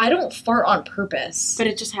 Oh, I don't fart on purpose. But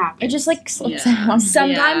it just happens. It just like slips Yeah. out.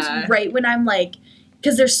 Sometimes Yeah. right when I'm like,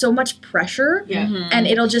 because there's so much pressure Yeah. Mhm. and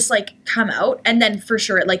it'll just like come out. And then for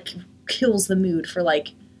sure it like kills the mood for like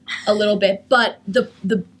a little bit. But the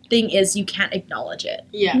thing is you can't acknowledge it.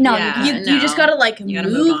 Yeah. No, Yeah. You just gotta like You gotta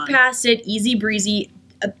move move on. past it, easy breezy.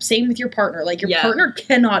 Same with your partner. Like your Yeah. partner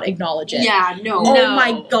cannot acknowledge it. Yeah, no. Oh No.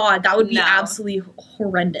 my god, that would be No. absolutely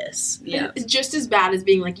horrendous. Yeah. It's just as bad as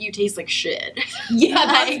being like, you taste like shit.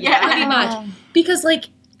 Yeah, Yeah. pretty much. Because like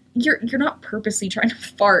you're not purposely trying to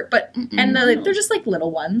fart, but and they're just like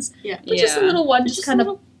little ones. Yeah. But just a little one just kind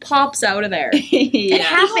of pops out of there. yeah. It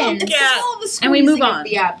happens. It's Yeah. all the And we move squeezing on. of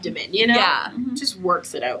the abdomen, you know? Yeah. It just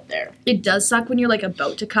works it out there. It does suck when you're like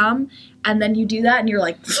about to come and then you do that and you're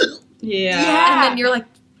like Yeah. and then you're like,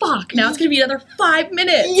 fuck, now it's gonna be another 5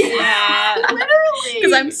 minutes. Yeah. Literally.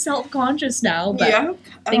 Because I'm self-conscious now, but yeah.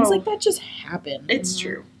 things Oh, like that just happen. It's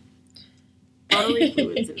true. Bodily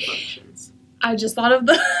fluids and functions. I just thought of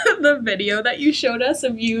the video that you showed us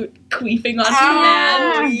of you queefing on your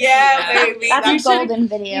Oh, man. yeah, baby. That's You a should- golden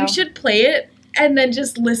video. You should play it and then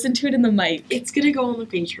just listen to it in the mic. It's gonna go on the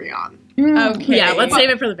Patreon. Okay. Yeah, let's But- save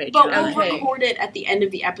it for the Patreon. But we'll Okay. record it at the end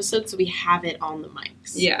of the episode so we have it on the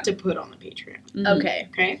mics. Yeah. To put on the Patreon. Mhm. Okay.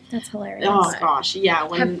 Okay? That's hilarious. Oh gosh, yeah.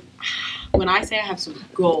 When I say I have some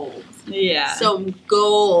gold. Yeah. Some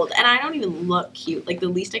gold. And I don't even look cute. Like the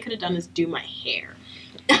least I could have done is do my hair.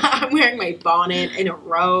 I'm wearing my bonnet and a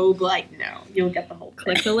robe. Like, no. You'll get the whole thing.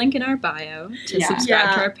 Click the link in our bio to Yeah. subscribe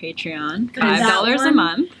Yeah. to our Patreon. And that $5 a one-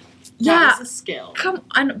 month. Yeah. That is a skill. Come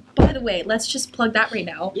on. By the way, let's just plug that right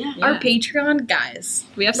now. Yeah. Our Yeah. Patreon guys.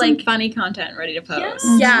 We have some Like- funny content ready to post.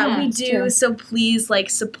 Yeah. Yeah, we it's do. true. So please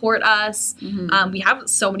support us. Mhm. We have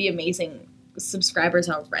so many amazing subscribers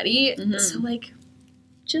already. Mhm. So Yeah,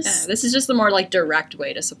 just this is just the more direct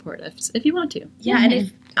way to support us if you want to. yeah, and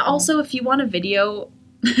if you want a video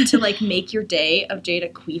to make your day of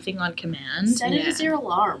Jada queefing on command. Set it Yeah. as your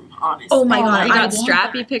alarm, honestly. Oh my Oh god, my We I got want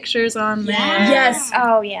strappy that. pictures on there. Yeah. Yes.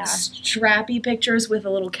 Oh yeah. Strappy pictures with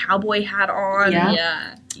a little cowboy hat on. Yeah.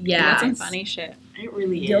 Yeah. Yeah. That's some funny shit. It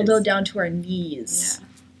really Dildo is. down to our knees.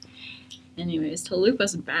 Yeah. Anyways, to loop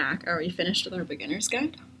us back, are we finished with our beginner's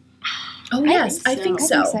guide? Oh yes, I think I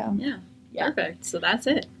so. think so. Yeah. Yeah. Perfect. So that's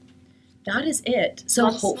it. That is it. So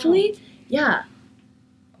Let us hopefully, yeah.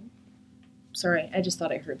 Sorry, I just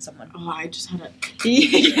thought I heard someone. Oh, I just had a.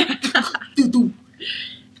 yeah.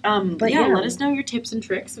 But yeah, yeah. let us know your tips and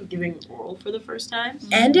tricks of giving oral for the first time.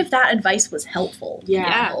 And if that advice was helpful.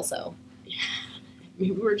 Yeah. Also.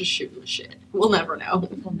 Maybe we're just shooting the shit. We'll never know.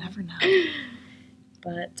 We'll never know.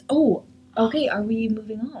 But okay, are we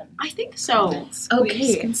moving on? I think so.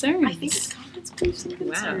 Okay. Concerns. I think it's comments, proofs, and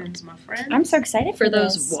concerns, my friend. I'm so excited For for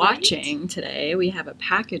those this. watching today, we have a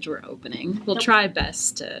package we're opening. We'll try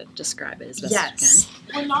best to describe it as best Yes.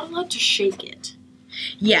 We're not allowed to shake it.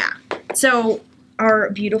 Yeah. So our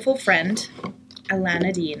beautiful friend,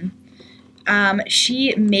 Alana Dean,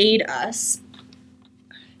 she made us.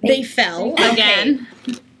 They fell we can. Again.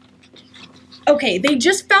 Okay, they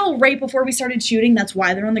just fell right before we started shooting. That's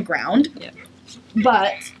why they're on the ground. Yeah.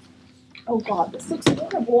 But oh god, this looks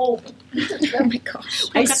horrible. Oh my gosh.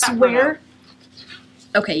 I Look at that swear.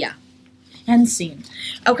 Okay, yeah. End scene.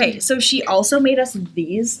 Okay, so she also made us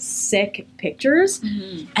these sick pictures.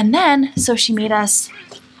 Mm-hmm. And then, so she made us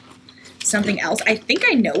something else. I think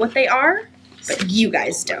I know what they are, but you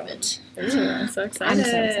guys don't. Ooh, I'm so excited. I'm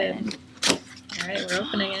so excited. All right, we're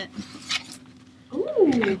opening it.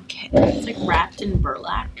 Ooh. Okay. It's like wrapped in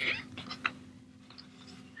burlap.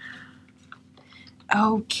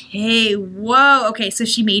 Okay, whoa. Okay, so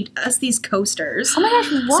she made us these coasters. Oh my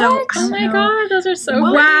gosh, what? So, I Oh don't my know. god, those are so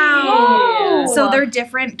Wow. pretty. So they're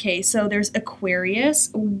different. Okay, so there's Aquarius.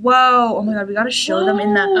 Whoa. Oh my god, we gotta show them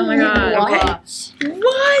in the. Oh my god. Okay.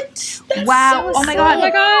 What? That's Wow. so Oh my god. Oh my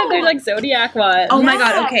sick. god. They're like zodiac ones. Oh my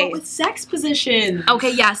god, okay. But with sex position.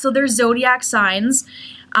 Okay, yeah, so there's zodiac signs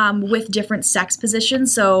with different sex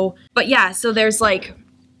positions. So, but yeah, so there's like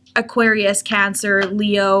Aquarius, Cancer,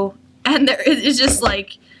 Leo, and there it's just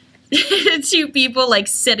like two people like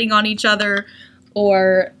sitting on each other,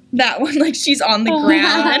 or that one like she's on the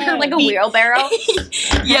ground and her like a feet- wheelbarrow.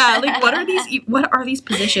 Yeah, like what are these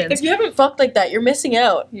positions? If you haven't fucked like that, you're missing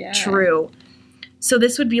out. Yeah. True. So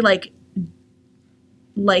this would be like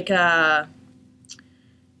a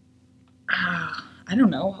I don't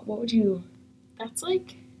know. What would you? That's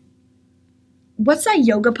like What's that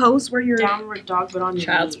yoga pose where you're? downward dog, but on your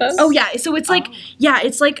Child's knees. pose? Oh yeah. So it's like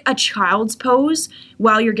it's like a child's pose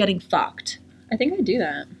while you're getting fucked. I think I do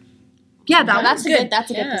that. Yeah, that Oh, one's that's good. a good. That's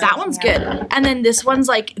a good. Yeah. position, That one's yeah. good. And then this one's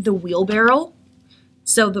like the wheelbarrow.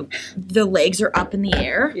 So the legs are up in the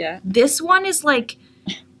air. Yeah. This one is like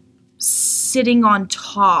sitting on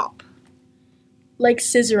top. like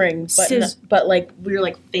scissoring, but Sis- but like we're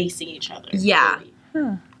like facing each other. Yeah.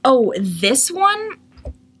 Huh. Oh, this one,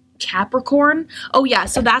 Capricorn. Oh yeah,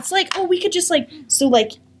 so that's like we could just like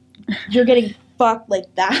you're getting fucked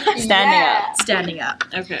like that. Standing up. Standing up.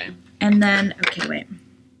 Okay. And then wait.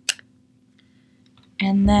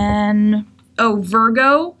 And then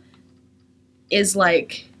Virgo is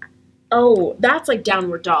like Oh, that's like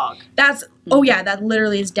downward dog. that's that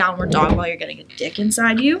literally is downward dog while you're getting a dick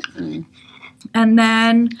inside you. Mm. And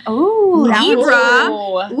then Oh, that Libra.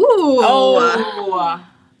 was- ooh. Oh,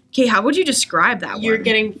 Okay, how would you describe that you're one?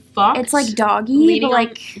 getting fucked. It's like doggy, leaning but on-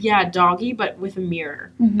 like. yeah, doggy, but with a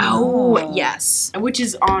mirror, Mhm. Oh, yes. which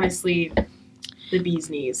is honestly the bee's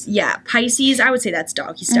knees. Yeah, Pisces, I would say that's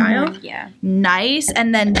doggy style. Mhm, yeah. Nice.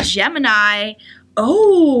 And then Gemini.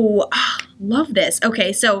 Oh, love this.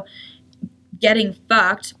 Okay, so getting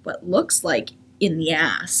fucked, what looks like in the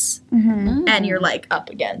ass. Mm-hmm. And you're like up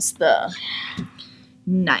against the.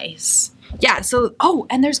 Nice. Yeah, so,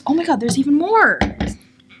 and there's, oh my god, there's even more.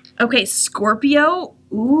 Okay, Scorpio.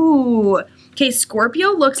 Ooh. Okay,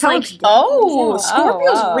 Scorpio looks like. Oh, Oh,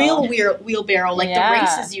 Scorpio's wow. real wheelbarrow, like Yeah. the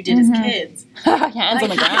races you did as Mhm. kids. Hands on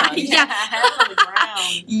the ground. Yeah. hands on the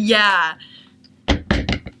ground. Yeah.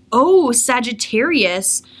 Oh,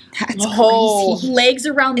 Sagittarius. That's Oh. crazy. Legs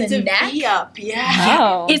around It's the a neck. V up, yeah.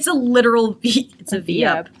 Oh. It's a literal V. It's a V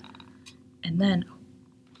up. And then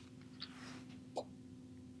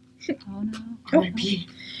Oh no. Oh, my bee.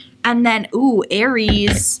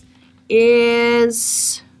 Aries.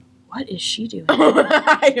 is. What is she doing?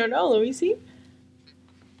 I don't know. Let me see.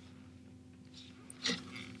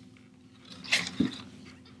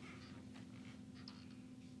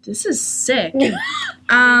 This is sick.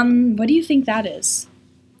 What do you think that is?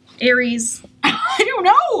 Aries. I don't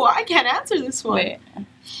know. I can't answer this one. Wait.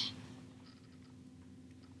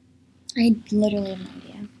 I literally have no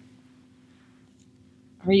idea.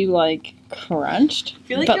 Are you like crunched? I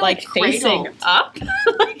feel like but you're, like facing cradled. up?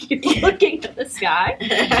 Like you're looking at the sky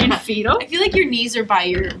in fetal? I feel like your knees are by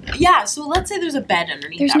your. Yeah, so let's say there's a bed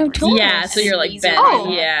underneath. There's that no person. Taurus. Yeah, so you're like Knees are bed. by Oh.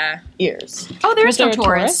 that. Yeah. Ears. Oh, there's Was no there a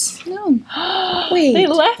Taurus. No. Wait. They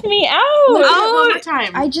left me out. Oh, one more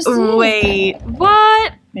time. I just did. Wait.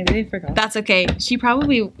 What? Maybe they forgot. That's okay. She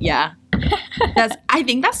probably. Yeah. I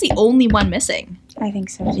think that's the only one missing. I think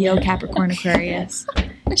so. Leo, Capricorn, Aquarius.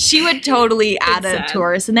 She would totally add a sad.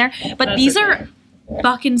 Taurus in there. But That's these okay. are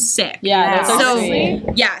fucking sick. Yeah, those are So sweet.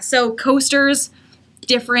 yeah, so coasters,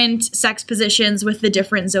 different sex positions with the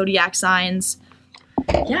different zodiac signs.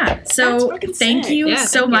 Yeah. That's So fucking thank sick. you Yeah,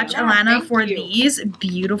 so thank you. much, Yeah, Alana, thank for you. these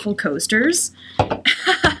beautiful coasters.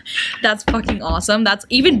 That's fucking awesome. That's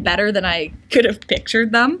even better than I could have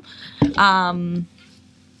pictured them.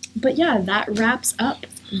 But yeah, that wraps up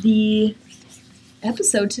the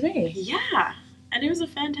episode today. Yeah, and it was a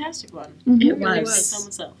fantastic one. Mhm. It It really was. was. Tell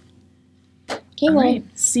myself. Okay, All well, right.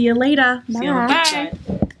 See you later. See you on the bye. flip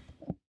side.